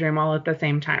this bedroom all at the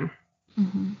same time.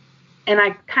 Mm-hmm. And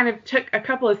I kind of took a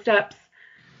couple of steps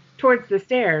towards the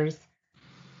stairs,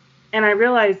 and I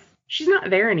realized she's not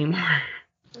there anymore.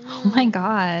 Oh my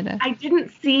God. I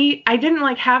didn't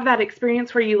like have that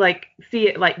experience where you like see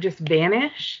it like just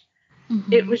vanish.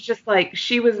 Mm-hmm. It was just like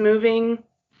she was moving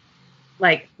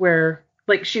like where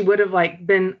like she would have like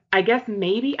been, I guess,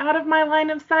 maybe out of my line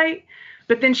of sight.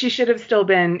 But then she should have still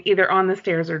been either on the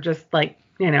stairs or just like,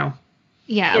 you know.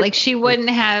 Yeah, like she wouldn't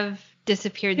have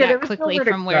disappeared that quickly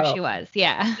from where she was.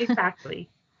 Yeah. Exactly.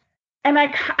 And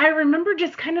I remember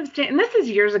just kind of and this is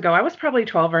years ago. I was probably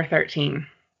 12 or 13.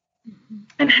 Mm-hmm.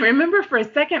 And I remember for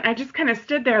a second, I just kind of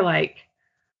stood there like,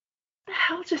 what the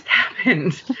hell just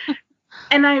happened?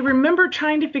 And I remember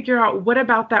trying to figure out what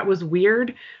about that was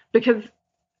weird, because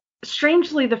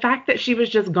strangely, the fact that she was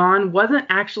just gone wasn't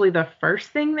actually the first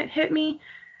thing that hit me.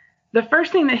 The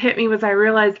first thing that hit me was I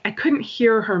realized I couldn't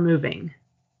hear her moving.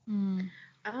 Mm.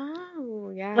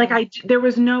 Oh, yeah. Like there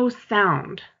was no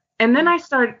sound. And then I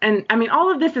started, and I mean,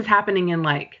 all of this is happening in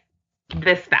like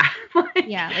this fast.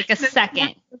 Like a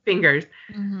second. Fingers.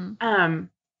 Mm-hmm.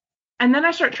 And then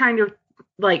I start trying to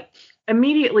like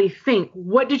immediately think,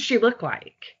 what did she look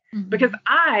like? Mm-hmm. Because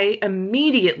I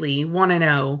immediately want to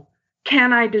know,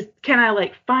 can I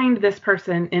like find this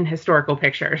person in historical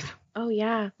pictures? Oh,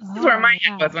 yeah. This is where my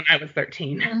head was when I was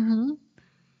 13. Mm-hmm.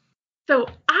 So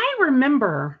I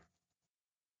remember,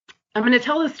 I'm going to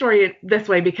tell this story this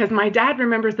way because my dad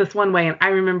remembers this one way and I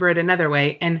remember it another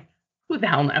way. And who the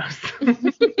hell knows?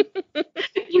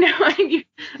 You know,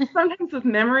 sometimes with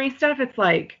memory stuff, it's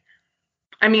like,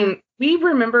 I mean, we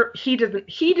remember, he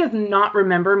does not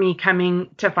remember me coming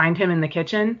to find him in the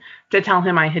kitchen to tell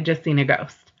him I had just seen a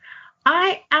ghost.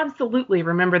 I absolutely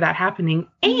remember that happening.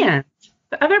 And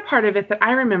the other part of it that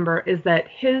I remember is that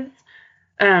his,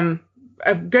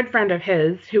 a good friend of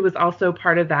his, who was also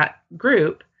part of that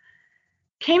group,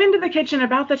 came into the kitchen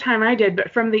about the time I did,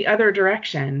 but from the other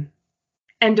direction,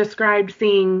 and described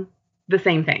seeing the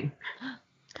same thing.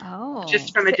 Oh.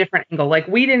 Just from a different angle. Like,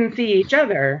 we didn't see each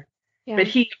other, but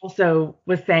he also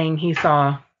was saying he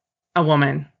saw a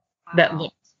woman that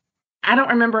looked. I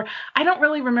don't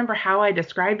really remember how I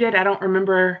described it. I don't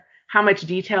remember how much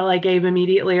detail I gave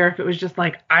immediately, or if it was just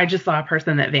like, I just saw a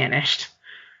person that vanished.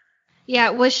 Yeah.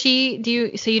 Was she,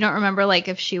 so you don't remember like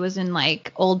if she was in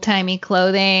like old timey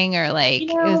clothing or like,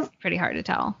 it was pretty hard to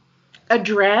tell. A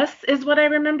dress is what I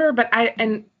remember, but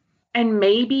and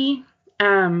maybe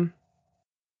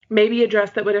a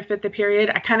dress that would have fit the period.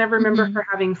 I kind of remember her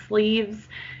having sleeves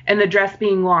and the dress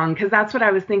being long, because that's what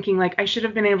I was thinking. Like, I should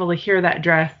have been able to hear that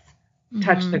dress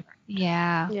touch the ground.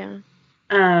 Yeah. Yeah.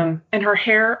 And her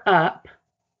hair up,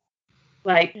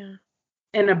 like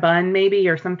in a bun maybe,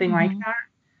 or something like that.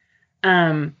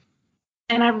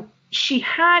 she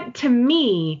had, to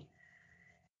me,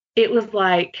 it was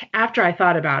like, after I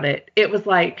thought about it, it was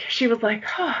like, she was like,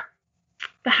 oh,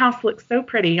 the house looks so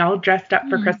pretty, all dressed up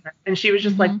for Christmas. And she was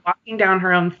just like walking down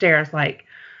her own stairs, like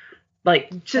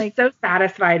just so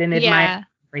satisfied and admiring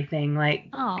everything. Like,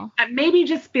 maybe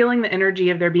just feeling the energy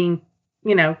of there being,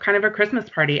 you know, kind of a Christmas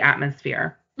party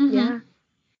atmosphere. Yeah.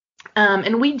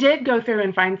 And we did go through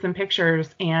and find some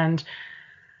pictures. And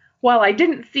while I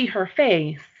didn't see her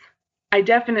face, I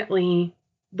definitely,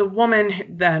 the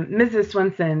woman, the Mrs.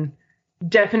 Swenson,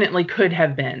 definitely could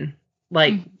have been.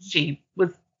 Like, she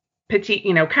was petite,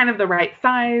 you know, kind of the right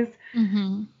size.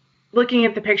 Looking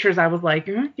at the pictures, I was like,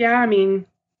 yeah, I mean,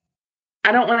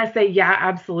 I don't want to say yeah,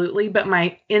 absolutely, but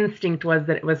my instinct was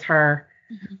that it was her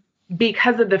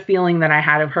because of the feeling that I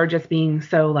had of her just being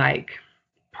so, like,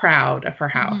 proud of her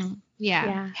house.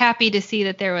 Yeah. Happy to see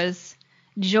that there was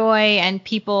joy and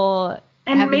people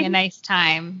having a nice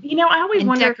time. You know, I always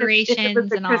wonder if it was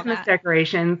the and Christmas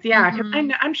decorations. Yeah, because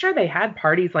I'm sure they had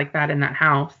parties like that in that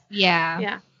house.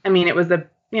 Yeah. I mean, it was a,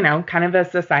 you know, kind of a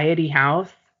society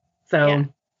house. So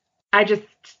I just,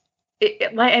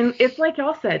 and it's like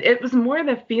y'all said, it was more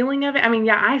the feeling of it. I mean,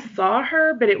 yeah, I saw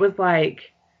her, but it was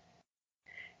like,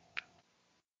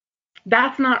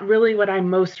 that's not really what I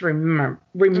most remember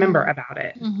about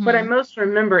it. What I most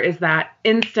remember is that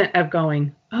instant of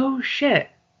going, oh shit,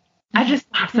 I just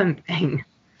saw something.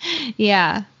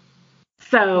 Yeah.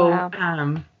 So,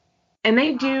 and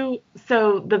they do,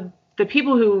 so the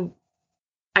people who,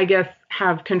 I guess,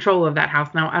 have control of that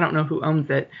house now, I don't know who owns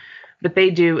it, but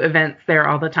they do events there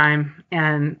all the time.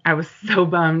 And I was so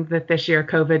bummed that this year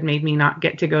COVID made me not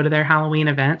get to go to their Halloween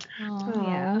event.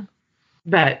 Yeah.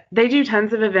 But they do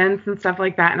tons of events and stuff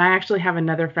like that. And I actually have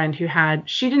another friend who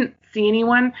she didn't see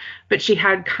anyone, but she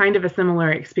had kind of a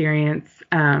similar experience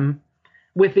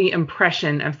with the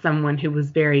impression of someone who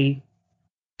was very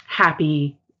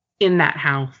happy in that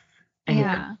house and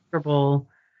comfortable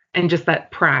and just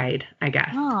that pride, I guess.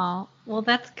 Oh, well,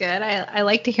 that's good. I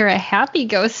like to hear a happy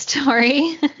ghost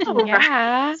story.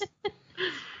 Yeah.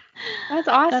 That's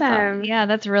awesome.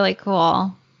 That's really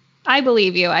cool. I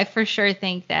believe you. I for sure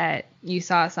think that you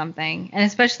saw something. And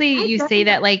especially you say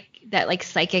that like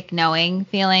psychic knowing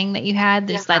feeling that you had.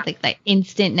 There's like that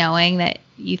instant knowing that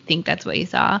you think that's what you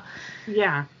saw.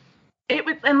 Yeah. It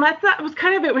was, and that was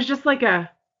kind of, it was just like a,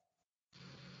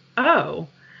 oh.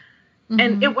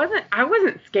 And I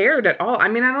wasn't scared at all. I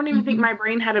mean, I don't even think my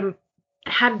brain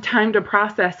had time to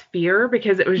process fear,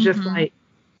 because it was just like,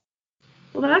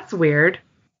 well, that's weird.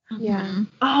 Yeah.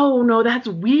 Oh no, that's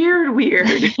weird.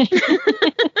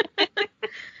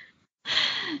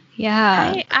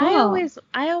 Yeah.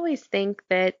 I always think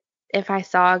that if I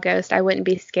saw a ghost, I wouldn't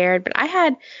be scared. But I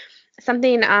had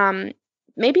something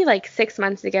maybe like 6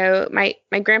 months ago. My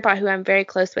grandpa, who I'm very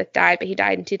close with, died, but he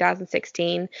died in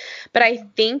 2016. But I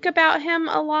think about him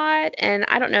a lot, and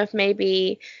I don't know if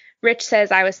maybe Rich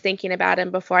says I was thinking about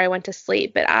him before I went to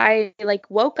sleep, but I like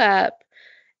woke up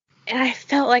and I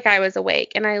felt like I was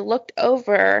awake, and I looked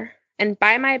over, and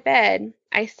by my bed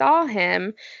I saw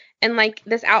him and like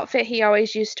this outfit he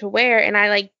always used to wear, and I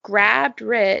like grabbed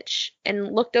Rich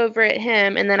and looked over at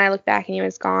him, and then I looked back and he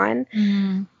was gone.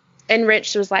 And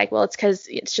Rich was like, well, it's because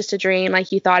it's just a dream.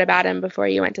 Like, you thought about him before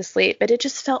you went to sleep. But it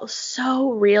just felt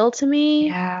so real to me.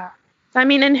 Yeah. I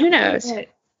mean, and who knows?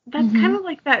 That's kind of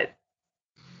like that.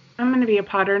 I'm going to be a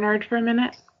Potter nerd for a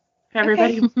minute.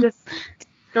 Everybody just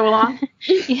go along.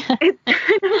 Yeah. It's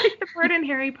kind of like the part in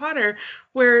Harry Potter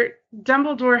where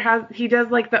Dumbledore he does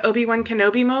like the Obi-Wan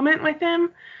Kenobi moment with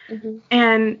him.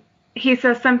 And he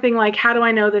says something like, how do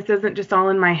I know this isn't just all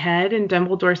in my head? And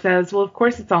Dumbledore says, well, of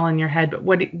course it's all in your head, but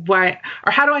why,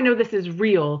 or how do I know this is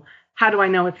real? How do I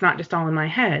know it's not just all in my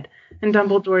head? And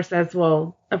Dumbledore says,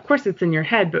 well, of course it's in your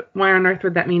head, but why on earth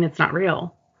would that mean it's not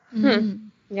real?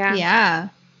 Yeah.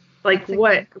 Like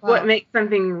what makes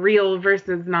something real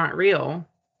versus not real?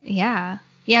 Yeah.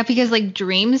 Yeah, because like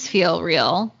dreams feel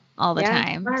real all the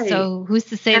time. Right. So who's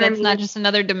to say that's not just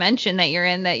another dimension that you're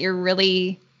in, that you're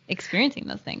really experiencing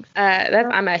those things?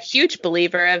 I'm a huge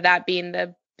believer of that being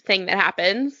the thing that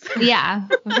happens. Yeah,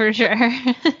 for sure.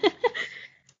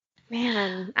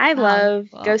 Man, I love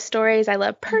ghost stories. I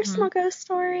love personal ghost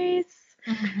stories.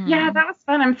 Yeah, that was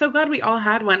fun. I'm so glad we all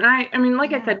had one. I mean,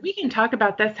 like I said, we can talk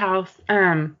about this house.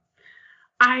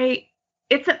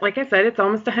 It's like I said, it's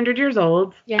almost 100 years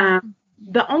old. Yeah.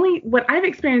 What I've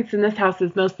experienced in this house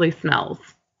is mostly smells.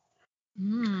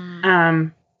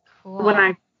 Cool. When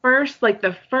I first, like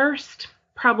the first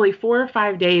probably 4 or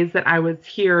 5 days that I was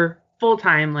here full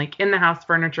time, like in the house,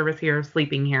 furniture was here,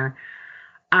 sleeping here,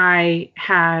 I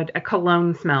had a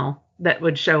cologne smell that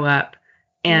would show up,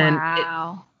 and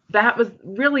that was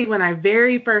really when I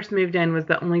very first moved in was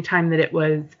the only time that it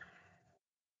was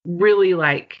really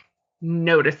like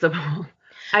noticeable.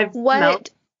 What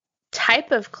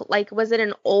type of, like, was it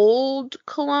an old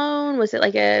cologne? Was it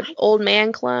like a old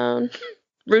man cologne?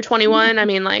 Rue 21? I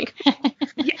mean, like.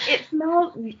 Yeah, it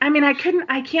smells, I mean, I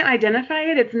can't identify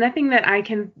it. It's nothing that I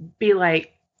can be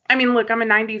like, I mean, look, I'm a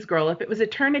 90s girl. If it was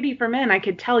Eternity for Men, I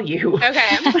could tell you.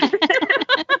 Okay.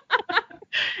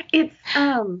 It's,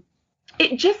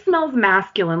 it just smells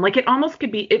masculine. Like it almost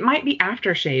could be, it might be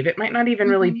aftershave. It might not even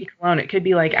really be cologne. It could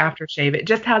be like aftershave. It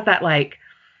just has that like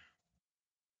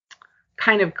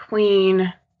kind of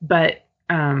clean, but,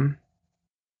 I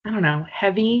don't know,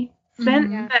 heavy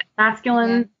scent that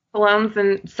masculine colognes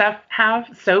and stuff have,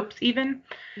 soaps even.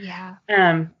 Yeah.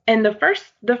 And the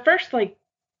first like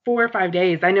 4 or 5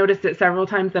 days, I noticed it several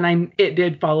times, and it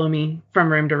did follow me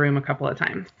from room to room a couple of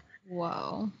times.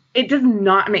 Whoa. It does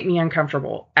not make me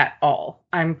uncomfortable at all.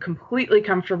 I'm completely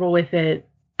comfortable with it.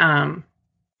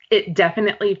 It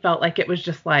definitely felt like it was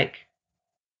just like,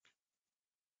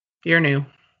 you're new.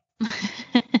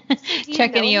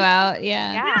 Checking you out.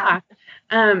 Yeah.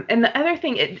 And the other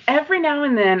thing, every now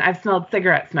and then I've smelled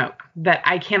cigarette smoke that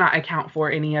I cannot account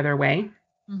for any other way.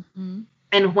 Mm-hmm.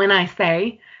 And when I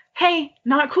say, hey,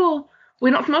 not cool,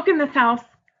 we don't smoke in this house,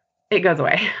 it goes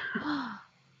away.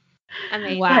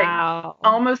 Amazing. Wow.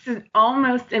 Like,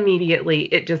 almost immediately,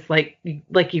 it just like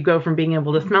you go from being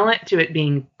able to smell it to it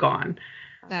being gone.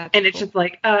 And it's just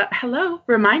like, hello,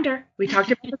 reminder. We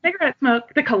talked about the cigarette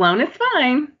smoke. The cologne is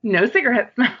fine. No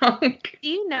cigarette smoke. Do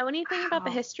you know anything about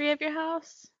the history of your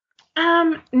house?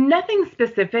 Nothing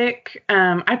specific.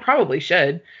 I probably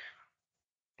should.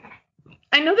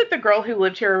 I know that the girl who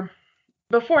lived here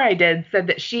before I did said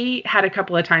that she had a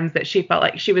couple of times that she felt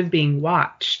like she was being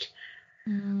watched.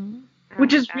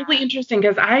 Which is really interesting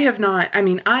because I have not, I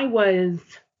mean, I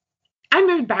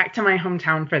moved back to my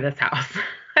hometown for this house.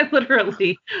 I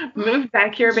literally moved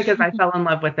back here because I fell in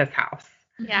love with this house.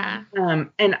 Yeah.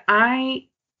 And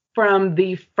from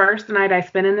the first night I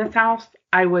spent in this house,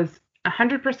 I was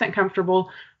 100% comfortable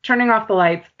turning off the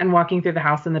lights and walking through the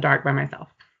house in the dark by myself.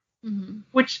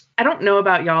 Which I don't know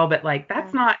about y'all, but like,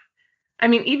 that's not, I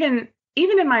mean, even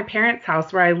in my parents'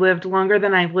 house where I lived longer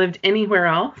than I've lived anywhere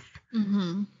else,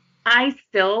 I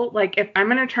still, like, if I'm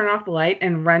going to turn off the light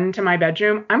and run to my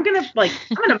bedroom, I'm going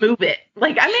to move it.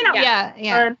 Like, I may not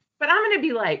run, but I'm going to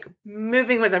be, like,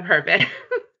 moving with a purpose.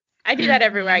 I do that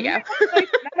everywhere I go.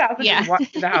 Just walk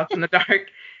through the house in the dark.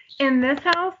 In this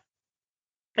house,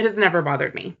 it has never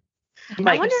bothered me.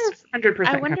 Like, 100%.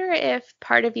 I wonder if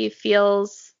part of you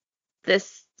feels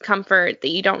this comfort that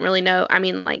you don't really know. I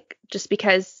mean, like, just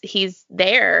because he's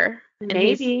there.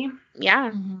 Maybe.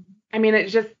 Yeah. I mean,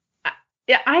 it's just,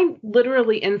 I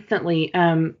literally instantly,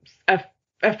 a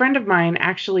friend of mine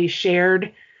actually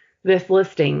shared this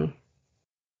listing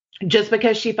just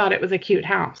because she thought it was a cute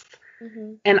house.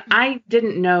 And I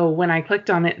didn't know when I clicked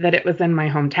on it that it was in my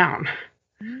hometown.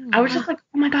 I was just like,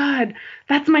 oh my God,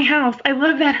 that's my house. I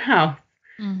love that house.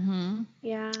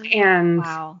 Yeah. And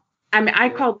I mean, I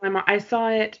called my mom. I saw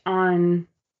it on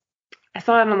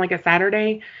like a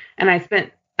Saturday, and I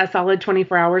spent a solid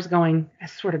 24 hours going, I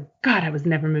swear to God, I was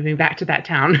never moving back to that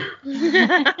town.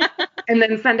 And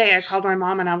then Sunday I called my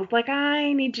mom and I was like,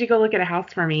 I need you to go look at a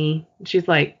house for me. And she's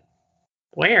like,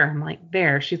 where? I'm like,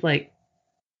 there. She's like,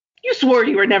 you swore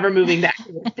you were never moving back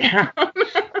to this town.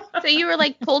 So you were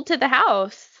like pulled to the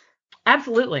house.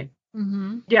 Absolutely.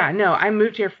 Yeah, no, I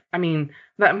moved here. I mean,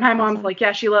 my mom's like,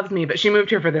 yeah, she loves me, but she moved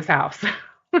here for this house.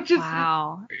 Which is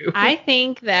true. I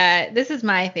think that this is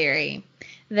my theory,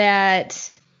 that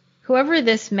whoever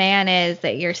this man is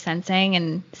that you're sensing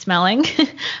and smelling,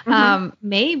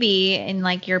 maybe in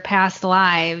like your past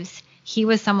lives, he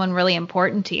was someone really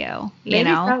important to you. You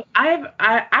know, so.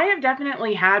 I have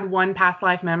definitely had one past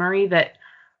life memory that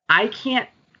I can't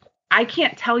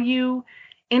tell you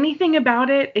anything about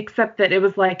it except that it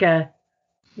was like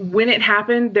when it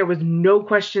happened, there was no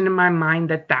question in my mind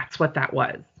that that's what that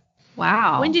was.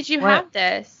 Wow. When did you have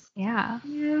this? Yeah.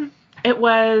 It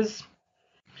was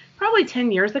probably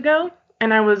 10 years ago,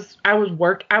 and I was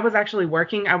actually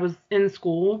working. I was in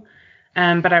school,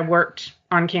 but I worked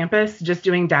on campus just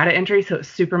doing data entry, so it was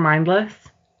super mindless.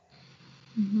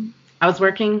 I was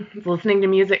working, listening to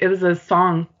music. It was a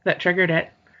song that triggered it.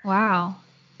 Wow.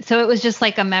 So it was just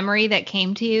like a memory that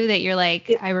came to you that you're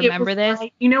like, I remember this.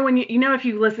 Like, when if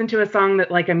you listen to a song that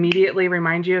like immediately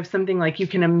reminds you of something, like you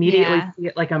can immediately see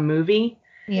it like a movie.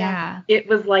 Yeah. It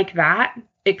was like that,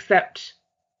 except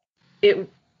it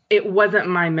wasn't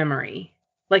my memory.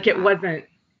 Like it wasn't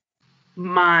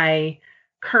my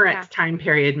current time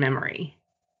period memory.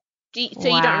 So you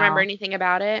don't remember anything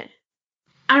about it?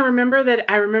 I remember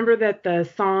that the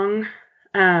song,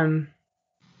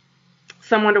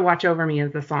 Someone to Watch Over Me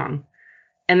is the song.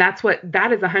 And that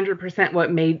is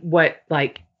 100% what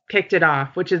like kicked it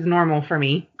off, which is normal for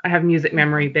me. I have music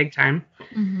memory big time.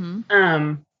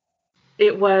 Mm-hmm.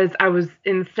 I was,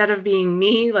 instead of being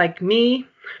me,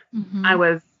 Mm-hmm. I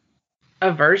was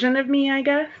a version of me, I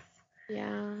guess.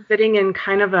 Yeah. Sitting in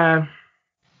kind of a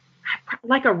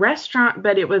restaurant,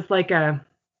 but it was like a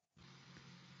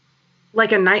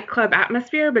nightclub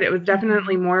atmosphere, but it was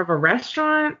definitely more of a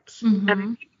restaurant. Mm-hmm.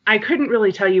 And I couldn't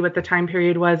really tell you what the time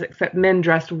period was, except men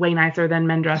dressed way nicer than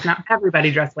men dressed. Not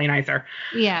everybody dressed way nicer.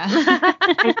 Yeah.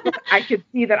 I could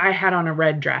see that I had on a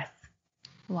red dress.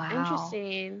 Wow.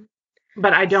 Interesting.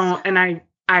 But I don't, and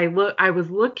I was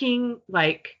looking,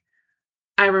 like,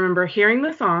 I remember hearing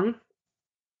the song,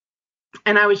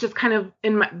 and I was just kind of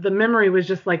the memory was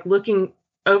just like looking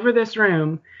over this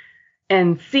room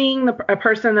and seeing a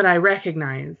person that I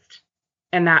recognized,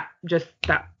 and that's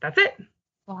it.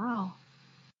 Wow.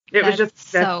 Was just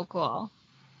so cool.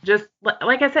 Just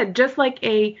like I said, just like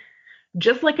a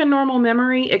normal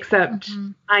memory, except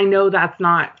I know that's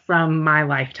not from my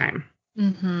lifetime.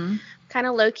 Mm-hmm. Kind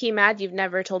of low key mad you've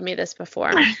never told me this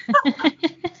before,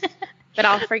 but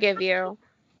I'll forgive you.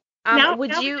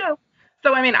 Would you? Know.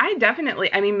 So I mean,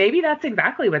 maybe that's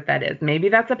exactly what that is. Maybe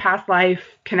that's a past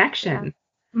life connection.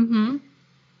 Yeah. Mm-hmm.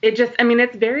 It just, I mean,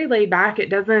 it's very laid back. It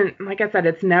doesn't, like I said,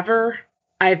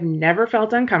 I've never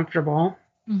felt uncomfortable.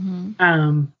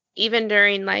 Mm-hmm. Even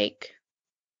during like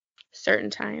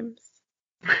certain times.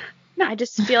 No. I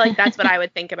just feel like that's what I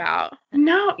would think about.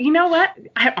 No, you know what?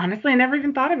 I never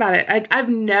even thought about it. I've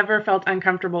never felt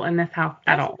uncomfortable in this house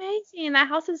at all. That's amazing. That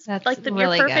house is that's like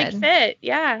really your perfect fit.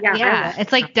 Yeah.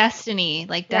 It's like destiny,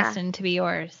 destined to be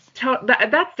yours.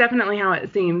 That's definitely how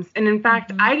it seems. And in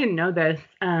fact, I didn't know this.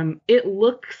 It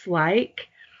looks like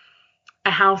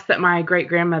a house that my great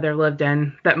grandmother lived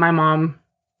in, that my mom,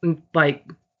 like,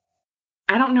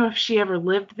 I don't know if she ever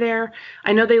lived there.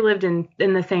 I know they lived in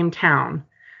the same town,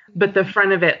 but the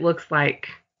front of it looks like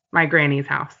my granny's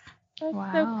house.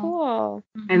 That's so cool.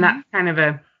 And that's kind of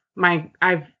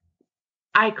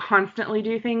I constantly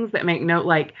do things that make note,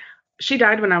 like, she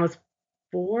died when I was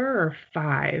 4 or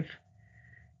 5.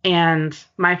 And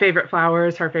my favorite flower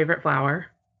is her favorite flower.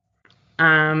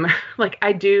 Like,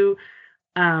 I do,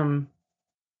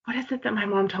 what is it that my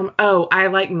mom told me? Oh, I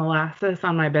like molasses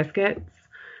on my biscuits.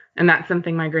 And that's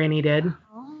something my granny did.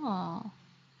 Oh.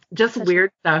 Just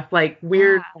weird stuff, like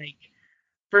weird, like,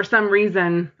 for some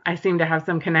reason, I seem to have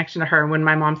some connection to her. When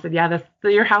my mom said, yeah,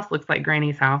 your house looks like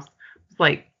Granny's house. It's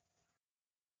like,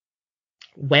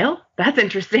 well, that's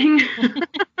interesting.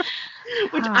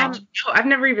 Which I've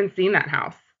never even seen that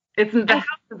house. The house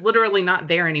is literally not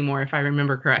there anymore, if I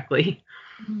remember correctly.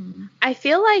 I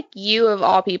feel like you, of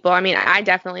all people, I mean, I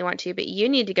definitely want to, but you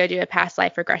need to go do a past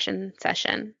life regression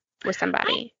session with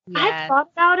somebody. I've thought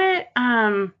about it.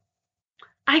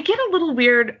 I get a little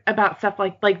weird about stuff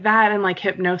like that, and like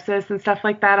hypnosis and stuff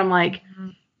like that. I'm like,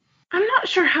 I'm not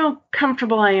sure how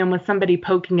comfortable I am with somebody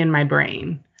poking in my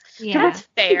brain. Yeah, so that's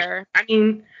fair. I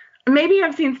mean, maybe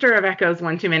I've seen Stir of Echoes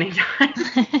one too many times.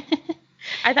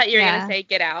 I thought you were going to say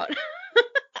Get Out.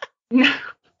 No.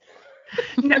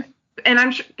 And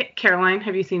I'm sure, Caroline,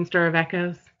 have you seen Stir of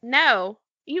Echoes? No.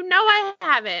 You know I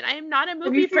haven't. I am not a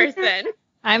movie person.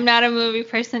 I'm not a movie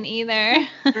person either.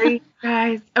 Great,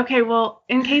 guys. Okay, well,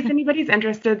 in case anybody's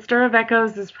interested, Stir of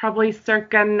Echoes is probably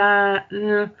circa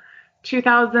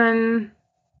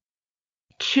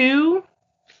 2002.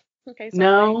 Okay, so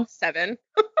no. 7.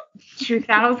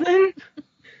 2000,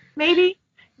 maybe.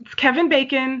 It's Kevin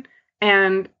Bacon,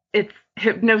 and it's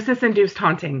hypnosis-induced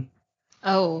haunting.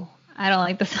 Oh, I don't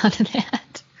like the sound of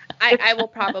that. I will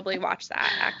probably watch that,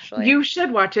 actually. You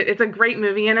should watch it. It's a great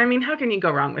movie. And I mean, how can you go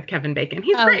wrong with Kevin Bacon?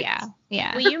 He's great.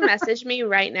 Yeah. Will you message me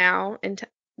right now and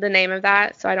the name of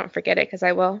that so I don't forget it? Because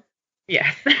I will.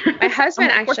 Yes. My husband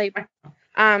actually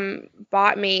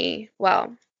bought me,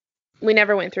 well, we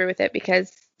never went through with it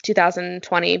because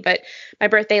 2020, but my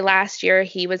birthday last year,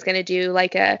 he was going to do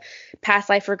like a past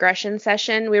life regression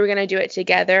session. We were going to do it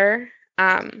together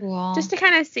just to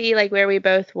kind of see like where we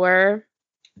both were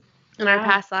in our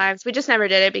past lives. We just never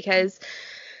did it because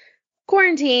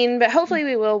quarantine, but hopefully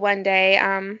we will one day.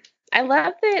 I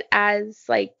love that as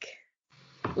like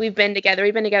we've been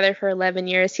together for 11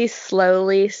 years. He's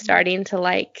slowly starting to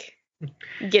like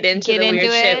get into the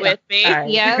weird shit with me.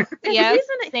 Yeah.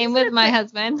 Same with my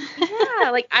husband.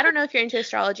 Yeah, like I don't know if you're into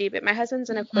astrology, but my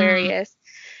husband's an Aquarius.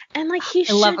 And like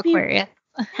I love Aquarius.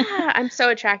 Yeah, I'm so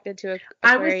attracted to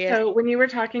Aquarius. When you were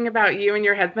talking about you and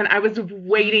your husband, I was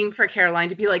waiting for Caroline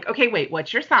to be like, okay, wait,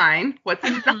 what's your sign? What's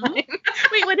his sign?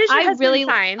 Wait, what is your husband's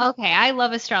sign? Okay, I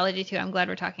love astrology too. I'm glad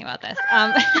we're talking about this.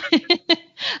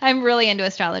 I'm really into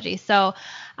astrology. So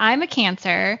I'm a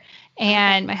Cancer,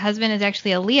 and my husband is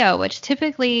actually a Leo, which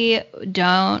typically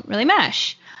don't really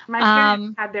mesh. My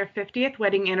parents had their 50th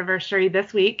wedding anniversary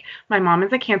this week. My mom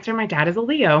is a Cancer. My dad is a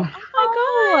Leo.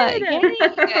 Oh my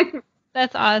God.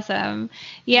 That's awesome.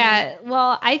 Yeah.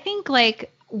 Well, I think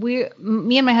like me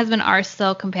and my husband are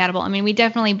still compatible. I mean, we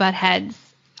definitely butt heads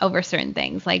over certain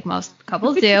things like most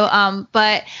couples do.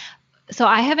 But so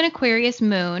I have an Aquarius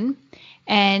moon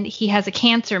and he has a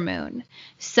Cancer moon.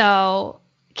 So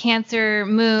Cancer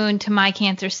moon to my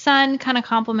Cancer sun kind of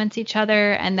complements each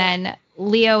other. And then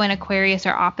Leo and Aquarius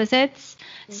are opposites.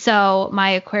 So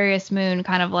my Aquarius moon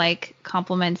kind of like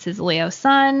complements his Leo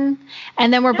sun.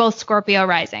 And then we're both Scorpio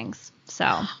risings. So.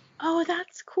 Oh,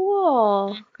 that's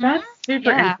cool. That's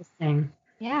super interesting.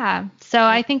 Yeah. So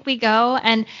I think we go.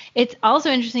 And it's also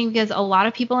interesting because a lot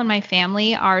of people in my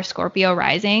family are Scorpio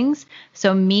risings.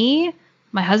 So me,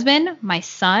 my husband, my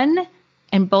son,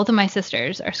 and both of my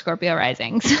sisters are Scorpio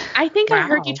risings. I think I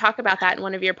heard you talk about that in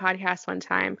one of your podcasts one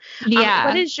time.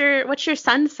 Yeah. What's your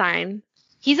sun's sign?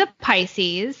 He's a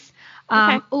Pisces.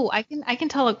 Okay. Oh, I can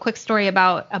tell a quick story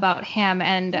about him,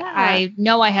 and I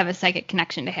know I have a psychic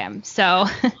connection to him. So,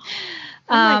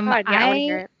 oh my God, yeah, I want to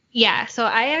hear it. Yeah. So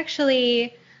I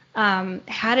actually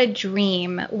had a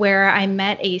dream where I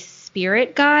met a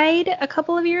spirit guide a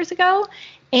couple of years ago,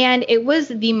 and it was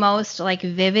the most like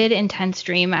vivid, intense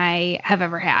dream I have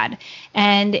ever had.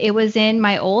 And it was in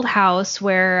my old house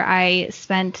where I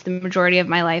spent the majority of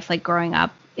my life, like growing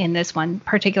up in this one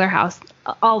particular house.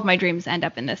 All of my dreams end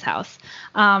up in this house.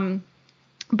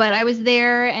 But I was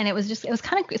there and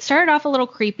it started off a little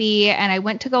creepy, and I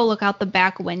went to go look out the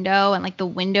back window, and like the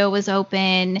window was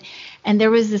open and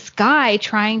there was this guy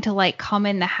trying to like come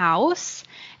in the house,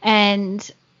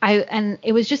 and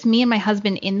it was just me and my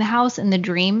husband in the house in the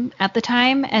dream at the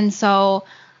time. And so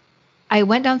I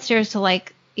went downstairs to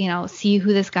like, see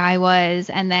who this guy was.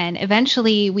 And then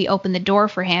eventually we opened the door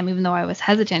for him, even though I was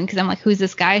hesitant because I'm like, who's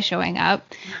this guy showing up?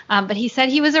 But he said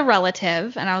he was a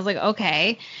relative, and I was like,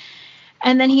 okay.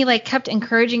 And then he like kept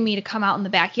encouraging me to come out in the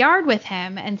backyard with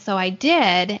him. And so I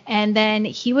did. And then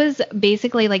he was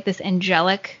basically like this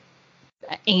angelic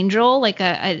angel, like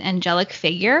an angelic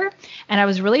figure. And I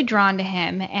was really drawn to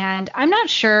him. And I'm not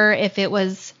sure if it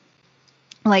was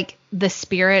like the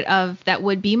spirit of that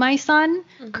would be my son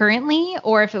currently,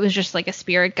 or if it was just like a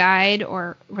spirit guide,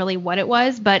 or really what it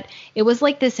was. But it was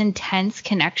like this intense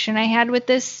connection I had with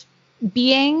this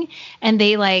being, and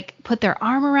they like put their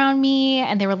arm around me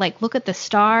and they were like, look at the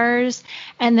stars.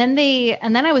 And then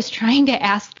I was trying to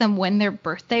ask them when their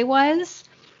birthday was,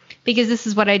 because this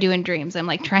is what I do in dreams. I'm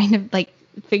like trying to like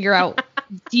figure out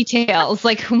details,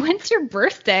 like, when's your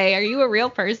birthday? Are you a real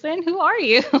person? Who are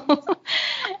you?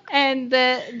 And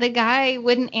the guy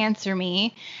wouldn't answer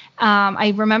me.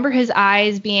 I remember his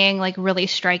eyes being like really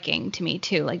striking to me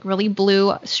too, like really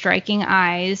blue, striking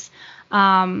eyes.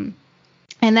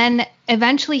 And then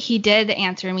eventually he did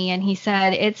answer me, and he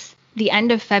said, it's the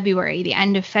end of February.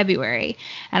 And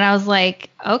I was like,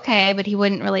 okay, but he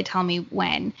wouldn't really tell me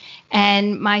when.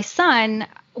 And my son,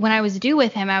 when I was due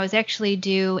with him, I was actually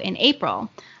due in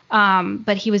April.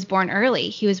 But he was born early.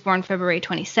 He was born February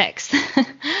 26th.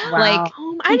 Wow. Like,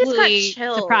 I just got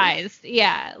chills. Surprised.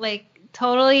 Yeah. Like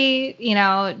totally,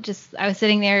 just, I was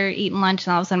sitting there eating lunch,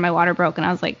 and all of a sudden my water broke, and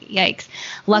I was like, yikes.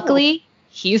 Luckily,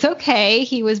 he's okay.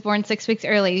 He was born 6 weeks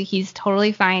early. He's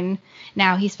totally fine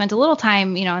now. He spent a little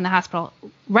time, in the hospital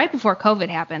right before COVID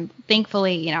happened.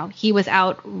 Thankfully, he was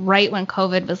out right when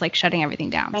COVID was like shutting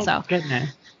everything down. Thank goodness.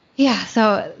 Yeah.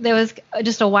 So there was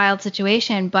just a wild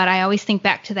situation, but I always think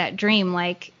back to that dream,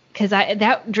 like, because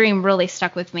that dream really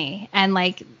stuck with me. And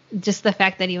like just the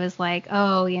fact that he was like,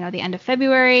 oh, the end of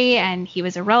February, and he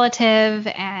was a relative,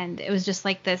 and it was just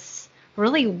like this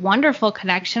really wonderful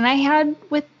connection I had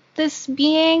with this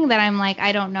being that I'm like,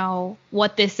 I don't know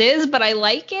what this is, but I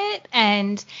like it.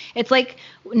 And it's like,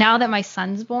 now that my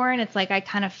son's born, it's like I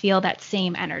kind of feel that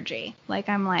same energy. Like,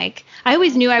 I'm like, I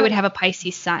always knew I would have a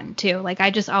Pisces son too. Like,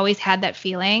 I just always had that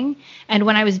feeling. And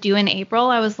when I was due in April,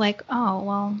 I was like, oh,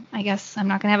 well, I guess I'm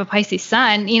not gonna have a Pisces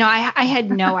son. I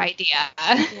had no idea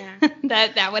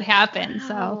that would happen.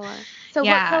 Wow. So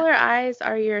what color eyes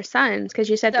are your sons? Because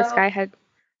you said this guy had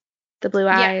the blue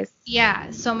eyes. Yeah.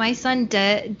 So my son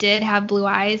did have blue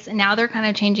eyes, and now they're kind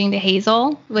of changing to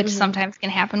hazel, which sometimes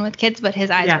can happen with kids, but his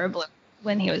eyes were blue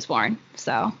when he was born.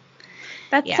 So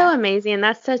That's so amazing.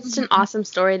 That's such an awesome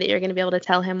story that you're going to be able to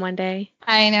tell him one day.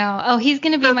 I know. Oh, he's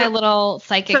going to be my little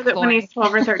psychic so that boy. When he's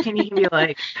 12 or 13, he can be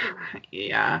like,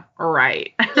 yeah,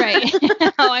 right. Right.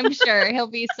 Oh, I'm sure. He'll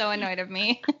be so annoyed of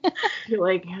me. You're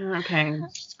like, okay,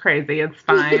 it's crazy. It's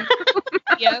fine.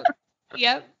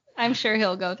 Yep. I'm sure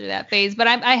he'll go through that phase, but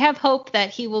I have hope that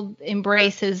he will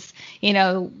embrace his,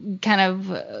 kind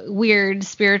of weird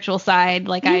spirtual side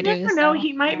like I do. You never know.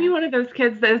 He might be one of those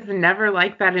kids that is never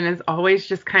like that and is always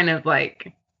just kind of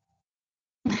like,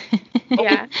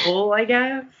 cool, I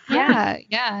guess.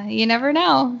 Yeah. You never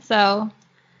know. So,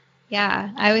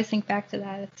 yeah, I always think back to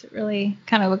that. It's really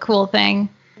kind of a cool thing.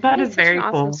 That is very an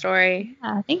cool. Awesome story.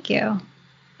 Yeah, thank you.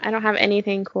 I don't have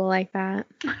anything cool like that.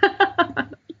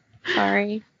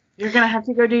 Sorry. You're going to have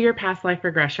to go do your past life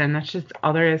regression. That's just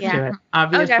all there is to it.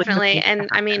 Obviously. Oh, definitely. And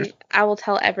I mean, I will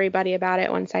tell everybody about it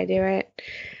once I do it.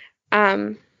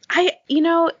 I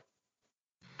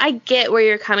get where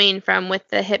you're coming from with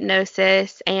the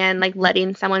hypnosis and like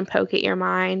letting someone poke at your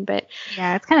mind, but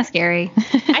yeah, it's kind of scary.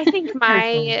 I think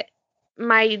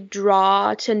my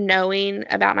draw to knowing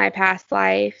about my past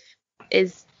life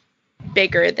is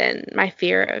bigger than my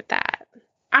fear of that.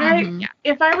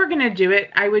 If I were going to do it,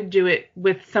 I would do it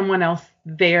with someone else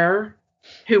there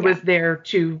who was there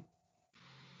to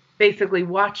basically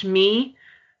watch me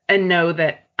and know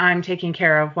that I'm taken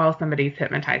care of while somebody's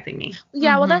hypnoptizing me.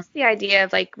 Yeah, well, that's the idea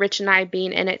of like Rich and I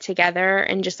being in it together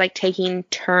and just like taking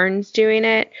turns doing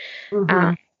it.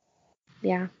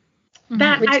 Yeah. Would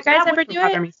you guys ever do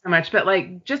bother it? Me so much, but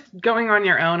like just going on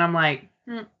your own, I'm like,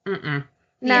 No,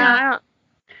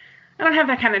 I don't have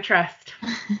that kind of trust.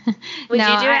 Would you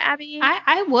do it, Abby?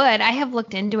 I would. I have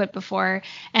looked into it before,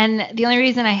 and the only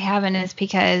reason I haven't is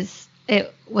because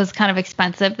it was kind of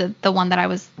expensive. The one that I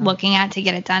was looking at to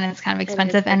get it done is kind of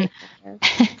expensive, and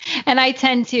I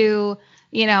tend to,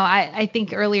 I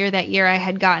think earlier that year I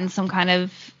had gotten some kind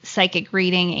of psychic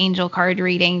reading, angel card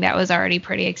reading that was already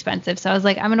pretty expensive. So I was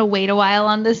like, I'm going to wait a while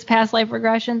on this past life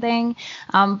regression thing.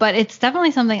 But it's definitely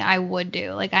something I would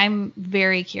do. Like, I'm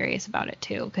very curious about it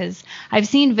too, because I've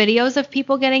seen videos of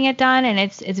people getting it done, and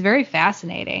it's very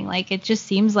fascinating. Like, it just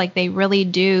seems like they really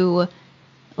do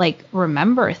like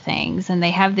remember things, and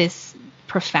they have this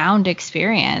profound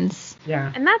experience.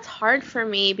 Yeah. And that's hard for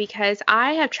me because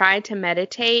I have tried to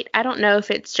meditate. I don't know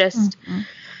if it's just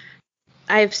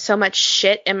I have so much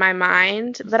shit in my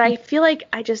mind, but I feel like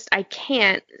I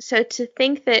can't. So to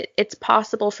think that it's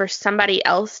possible for somebody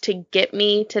else to get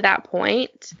me to that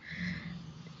point,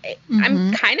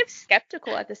 I'm kind of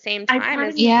skeptical at the same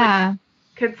time.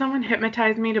 Could someone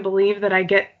hypnotize me to believe that I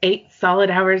get 8 solid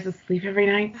hours of sleep every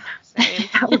night? Same.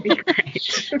 That would be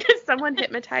great. Could someone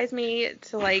hypnotize me to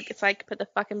so I could put the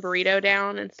fucking burrito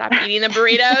down and stop eating the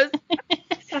burritos?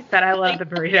 That I love the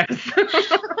burritos.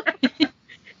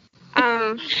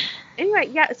 Anyway,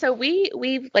 yeah, so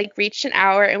we like reached an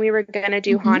hour and we were gonna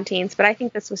do hauntings, but I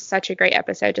think this was such a great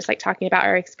episode, just like talking about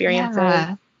our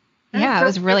experiences. Yeah, it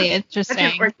was really interesting.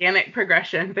 Such an organic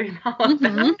progression through all of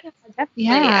that.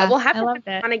 Yeah, we'll have to have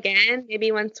it on again,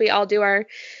 maybe once we all do our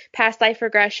past life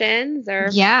regressions, or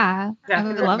I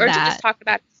would love or that. to just talk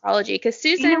about astrology. Because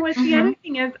Susan, you know what? The other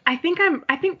thing is, I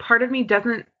think part of me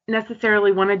doesn't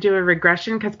necessarily want to do a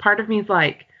regression, because part of me is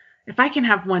like, if I can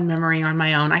have one memory on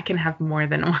my own, I can have more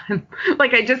than one.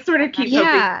 Like, I just sort of keep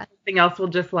hoping something else will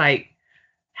just like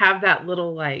have that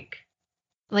little like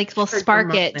we'll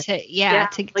spark it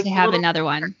to have another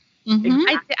one.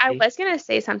 Exactly. I was gonna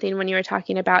say something when you were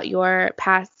talking about your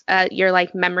past, your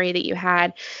like memory that you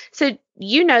had. So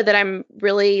you know that I'm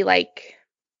really like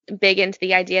big into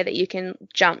the idea that you can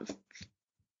jump,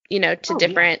 to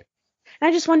different. Yeah. And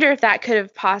I just wonder if that could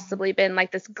have possibly been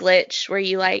like this glitch where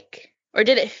you like, or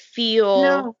did it feel?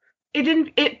 No, it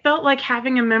didn't. It felt like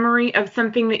having a memory of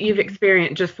something that you've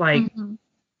experienced. Just like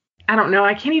I don't know.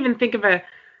 I can't even think of a.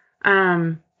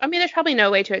 I mean, there's probably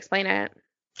no way to explain it.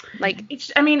 Like,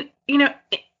 it's any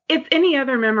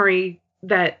other memory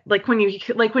that like when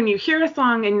you hear a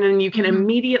song and then you can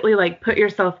immediately like put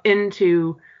yourself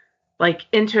into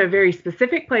a very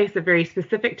specific place, a very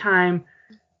specific time.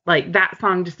 Like, that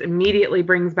song just immediately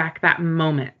brings back that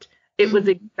moment. It was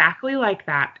exactly like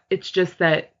that. It's just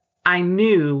that I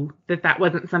knew that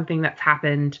wasn't something that's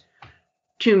happened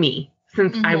to me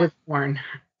since I was born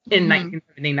in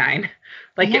 1979.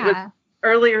 Like, it was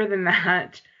earlier than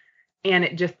that. And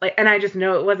it just and I just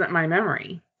know it wasn't my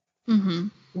memory.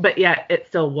 But yet it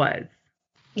still was.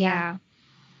 Yeah.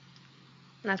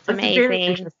 That's amazing. Very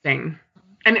interesting.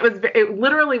 And it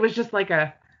literally was just like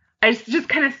I just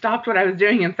kind of stopped what I was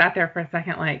doing and sat there for a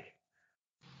second like,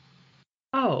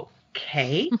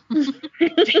 okay. Didn't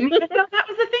even know that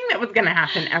was a thing that was going to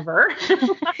happen ever.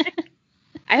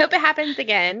 I hope it happens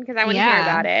again because I want to hear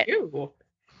about it. Ew.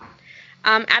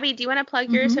 Abby, do you want to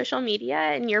plug your social media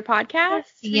and your podcast?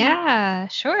 Yeah,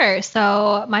 sure.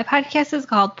 So my podcast is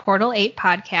called Portal 8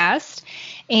 Podcast,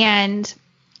 and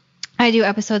I do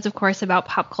episodes, of course, about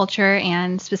pop culture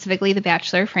and specifically the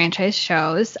Bachelor franchise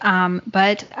shows.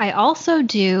 But I also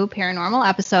do paranormal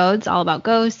episodes all about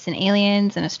ghosts and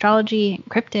aliens and astrology and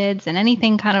cryptids and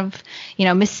anything kind of,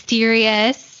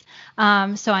 mysterious.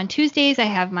 So on Tuesdays I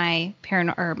have my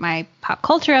my pop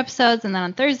culture episodes, and then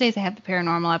on Thursdays I have the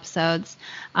paranormal episodes.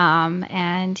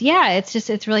 And yeah,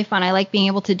 it's really fun. I like being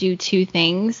able to do two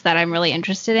things that I'm really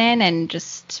interested in and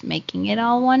just making it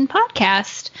all one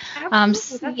podcast.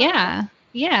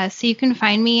 Yeah. So you can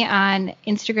find me on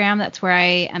Instagram. That's where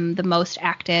I am the most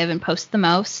active and post the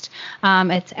most.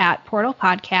 It's at Portal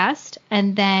Podcast.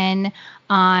 And then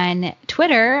on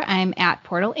Twitter, I'm at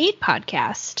Portal 8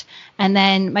 Podcast. And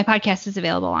then my podcast is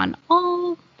available on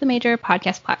all the major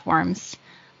podcast platforms.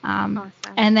 Awesome.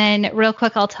 And then real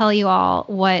quick, I'll tell you all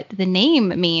what the name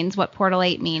means, what Portal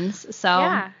 8 means.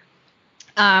 So,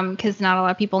 because not a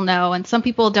lot of people know, and some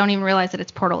people don't even realize that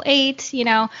it's Portal 8,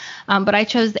 but I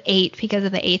chose the 8 because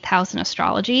of the 8th house in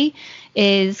astrology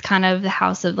is kind of the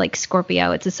house of like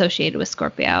Scorpio. It's associated with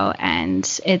Scorpio,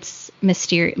 and it's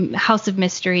house of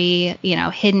mystery,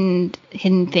 hidden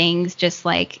things, just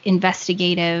like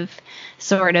investigative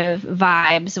sort of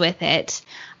vibes with it.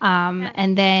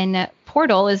 And then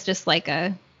Portal is just like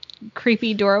a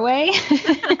creepy doorway.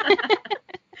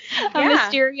 A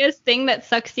mysterious thing that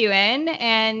sucks you in.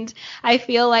 And I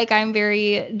feel like I'm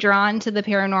very drawn to the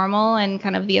paranormal and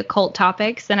kind of the occult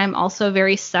topics. And I'm also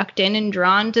very sucked in and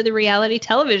drawn to the reality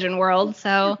television world.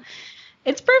 So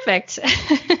it's perfect.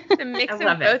 It's a mix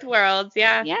of both worlds.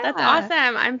 Yeah. That's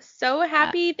awesome. I'm so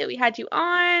happy that we had you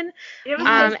on. It was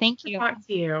nice thank you. to talk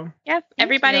to you. Yep.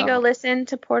 Everybody go listen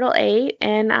to Portal 8.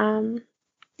 And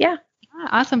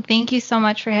awesome. Thank you so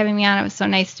much for having me on. It was so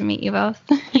nice to meet you both.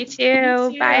 You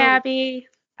too. Bye, Abby.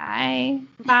 Bye.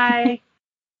 Bye.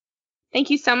 Thank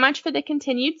you so much for the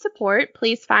continued support.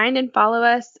 Please find and follow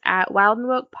us at Wild and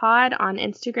Woke Pod on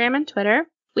Instagram and Twitter.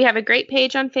 We have a great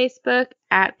page on Facebook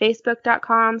at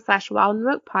facebook.com/Wild and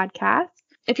Woke Podcast.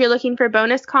 If you're looking for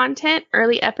bonus content,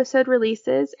 early episode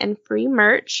releases, and free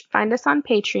merch, find us on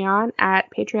Patreon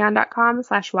at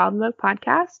patreon.com/Wild and Woke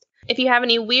Podcast. If you have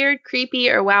any weird,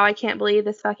 creepy, or wow, I can't believe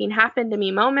this fucking happened to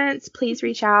me moments, please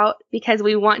reach out because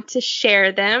we want to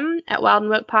share them at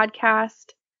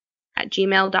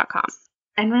wildandwokepodcast@gmail.com.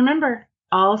 And remember,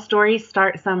 all stories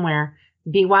start somewhere.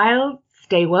 Be wild,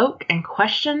 stay woke, and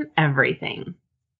question everything.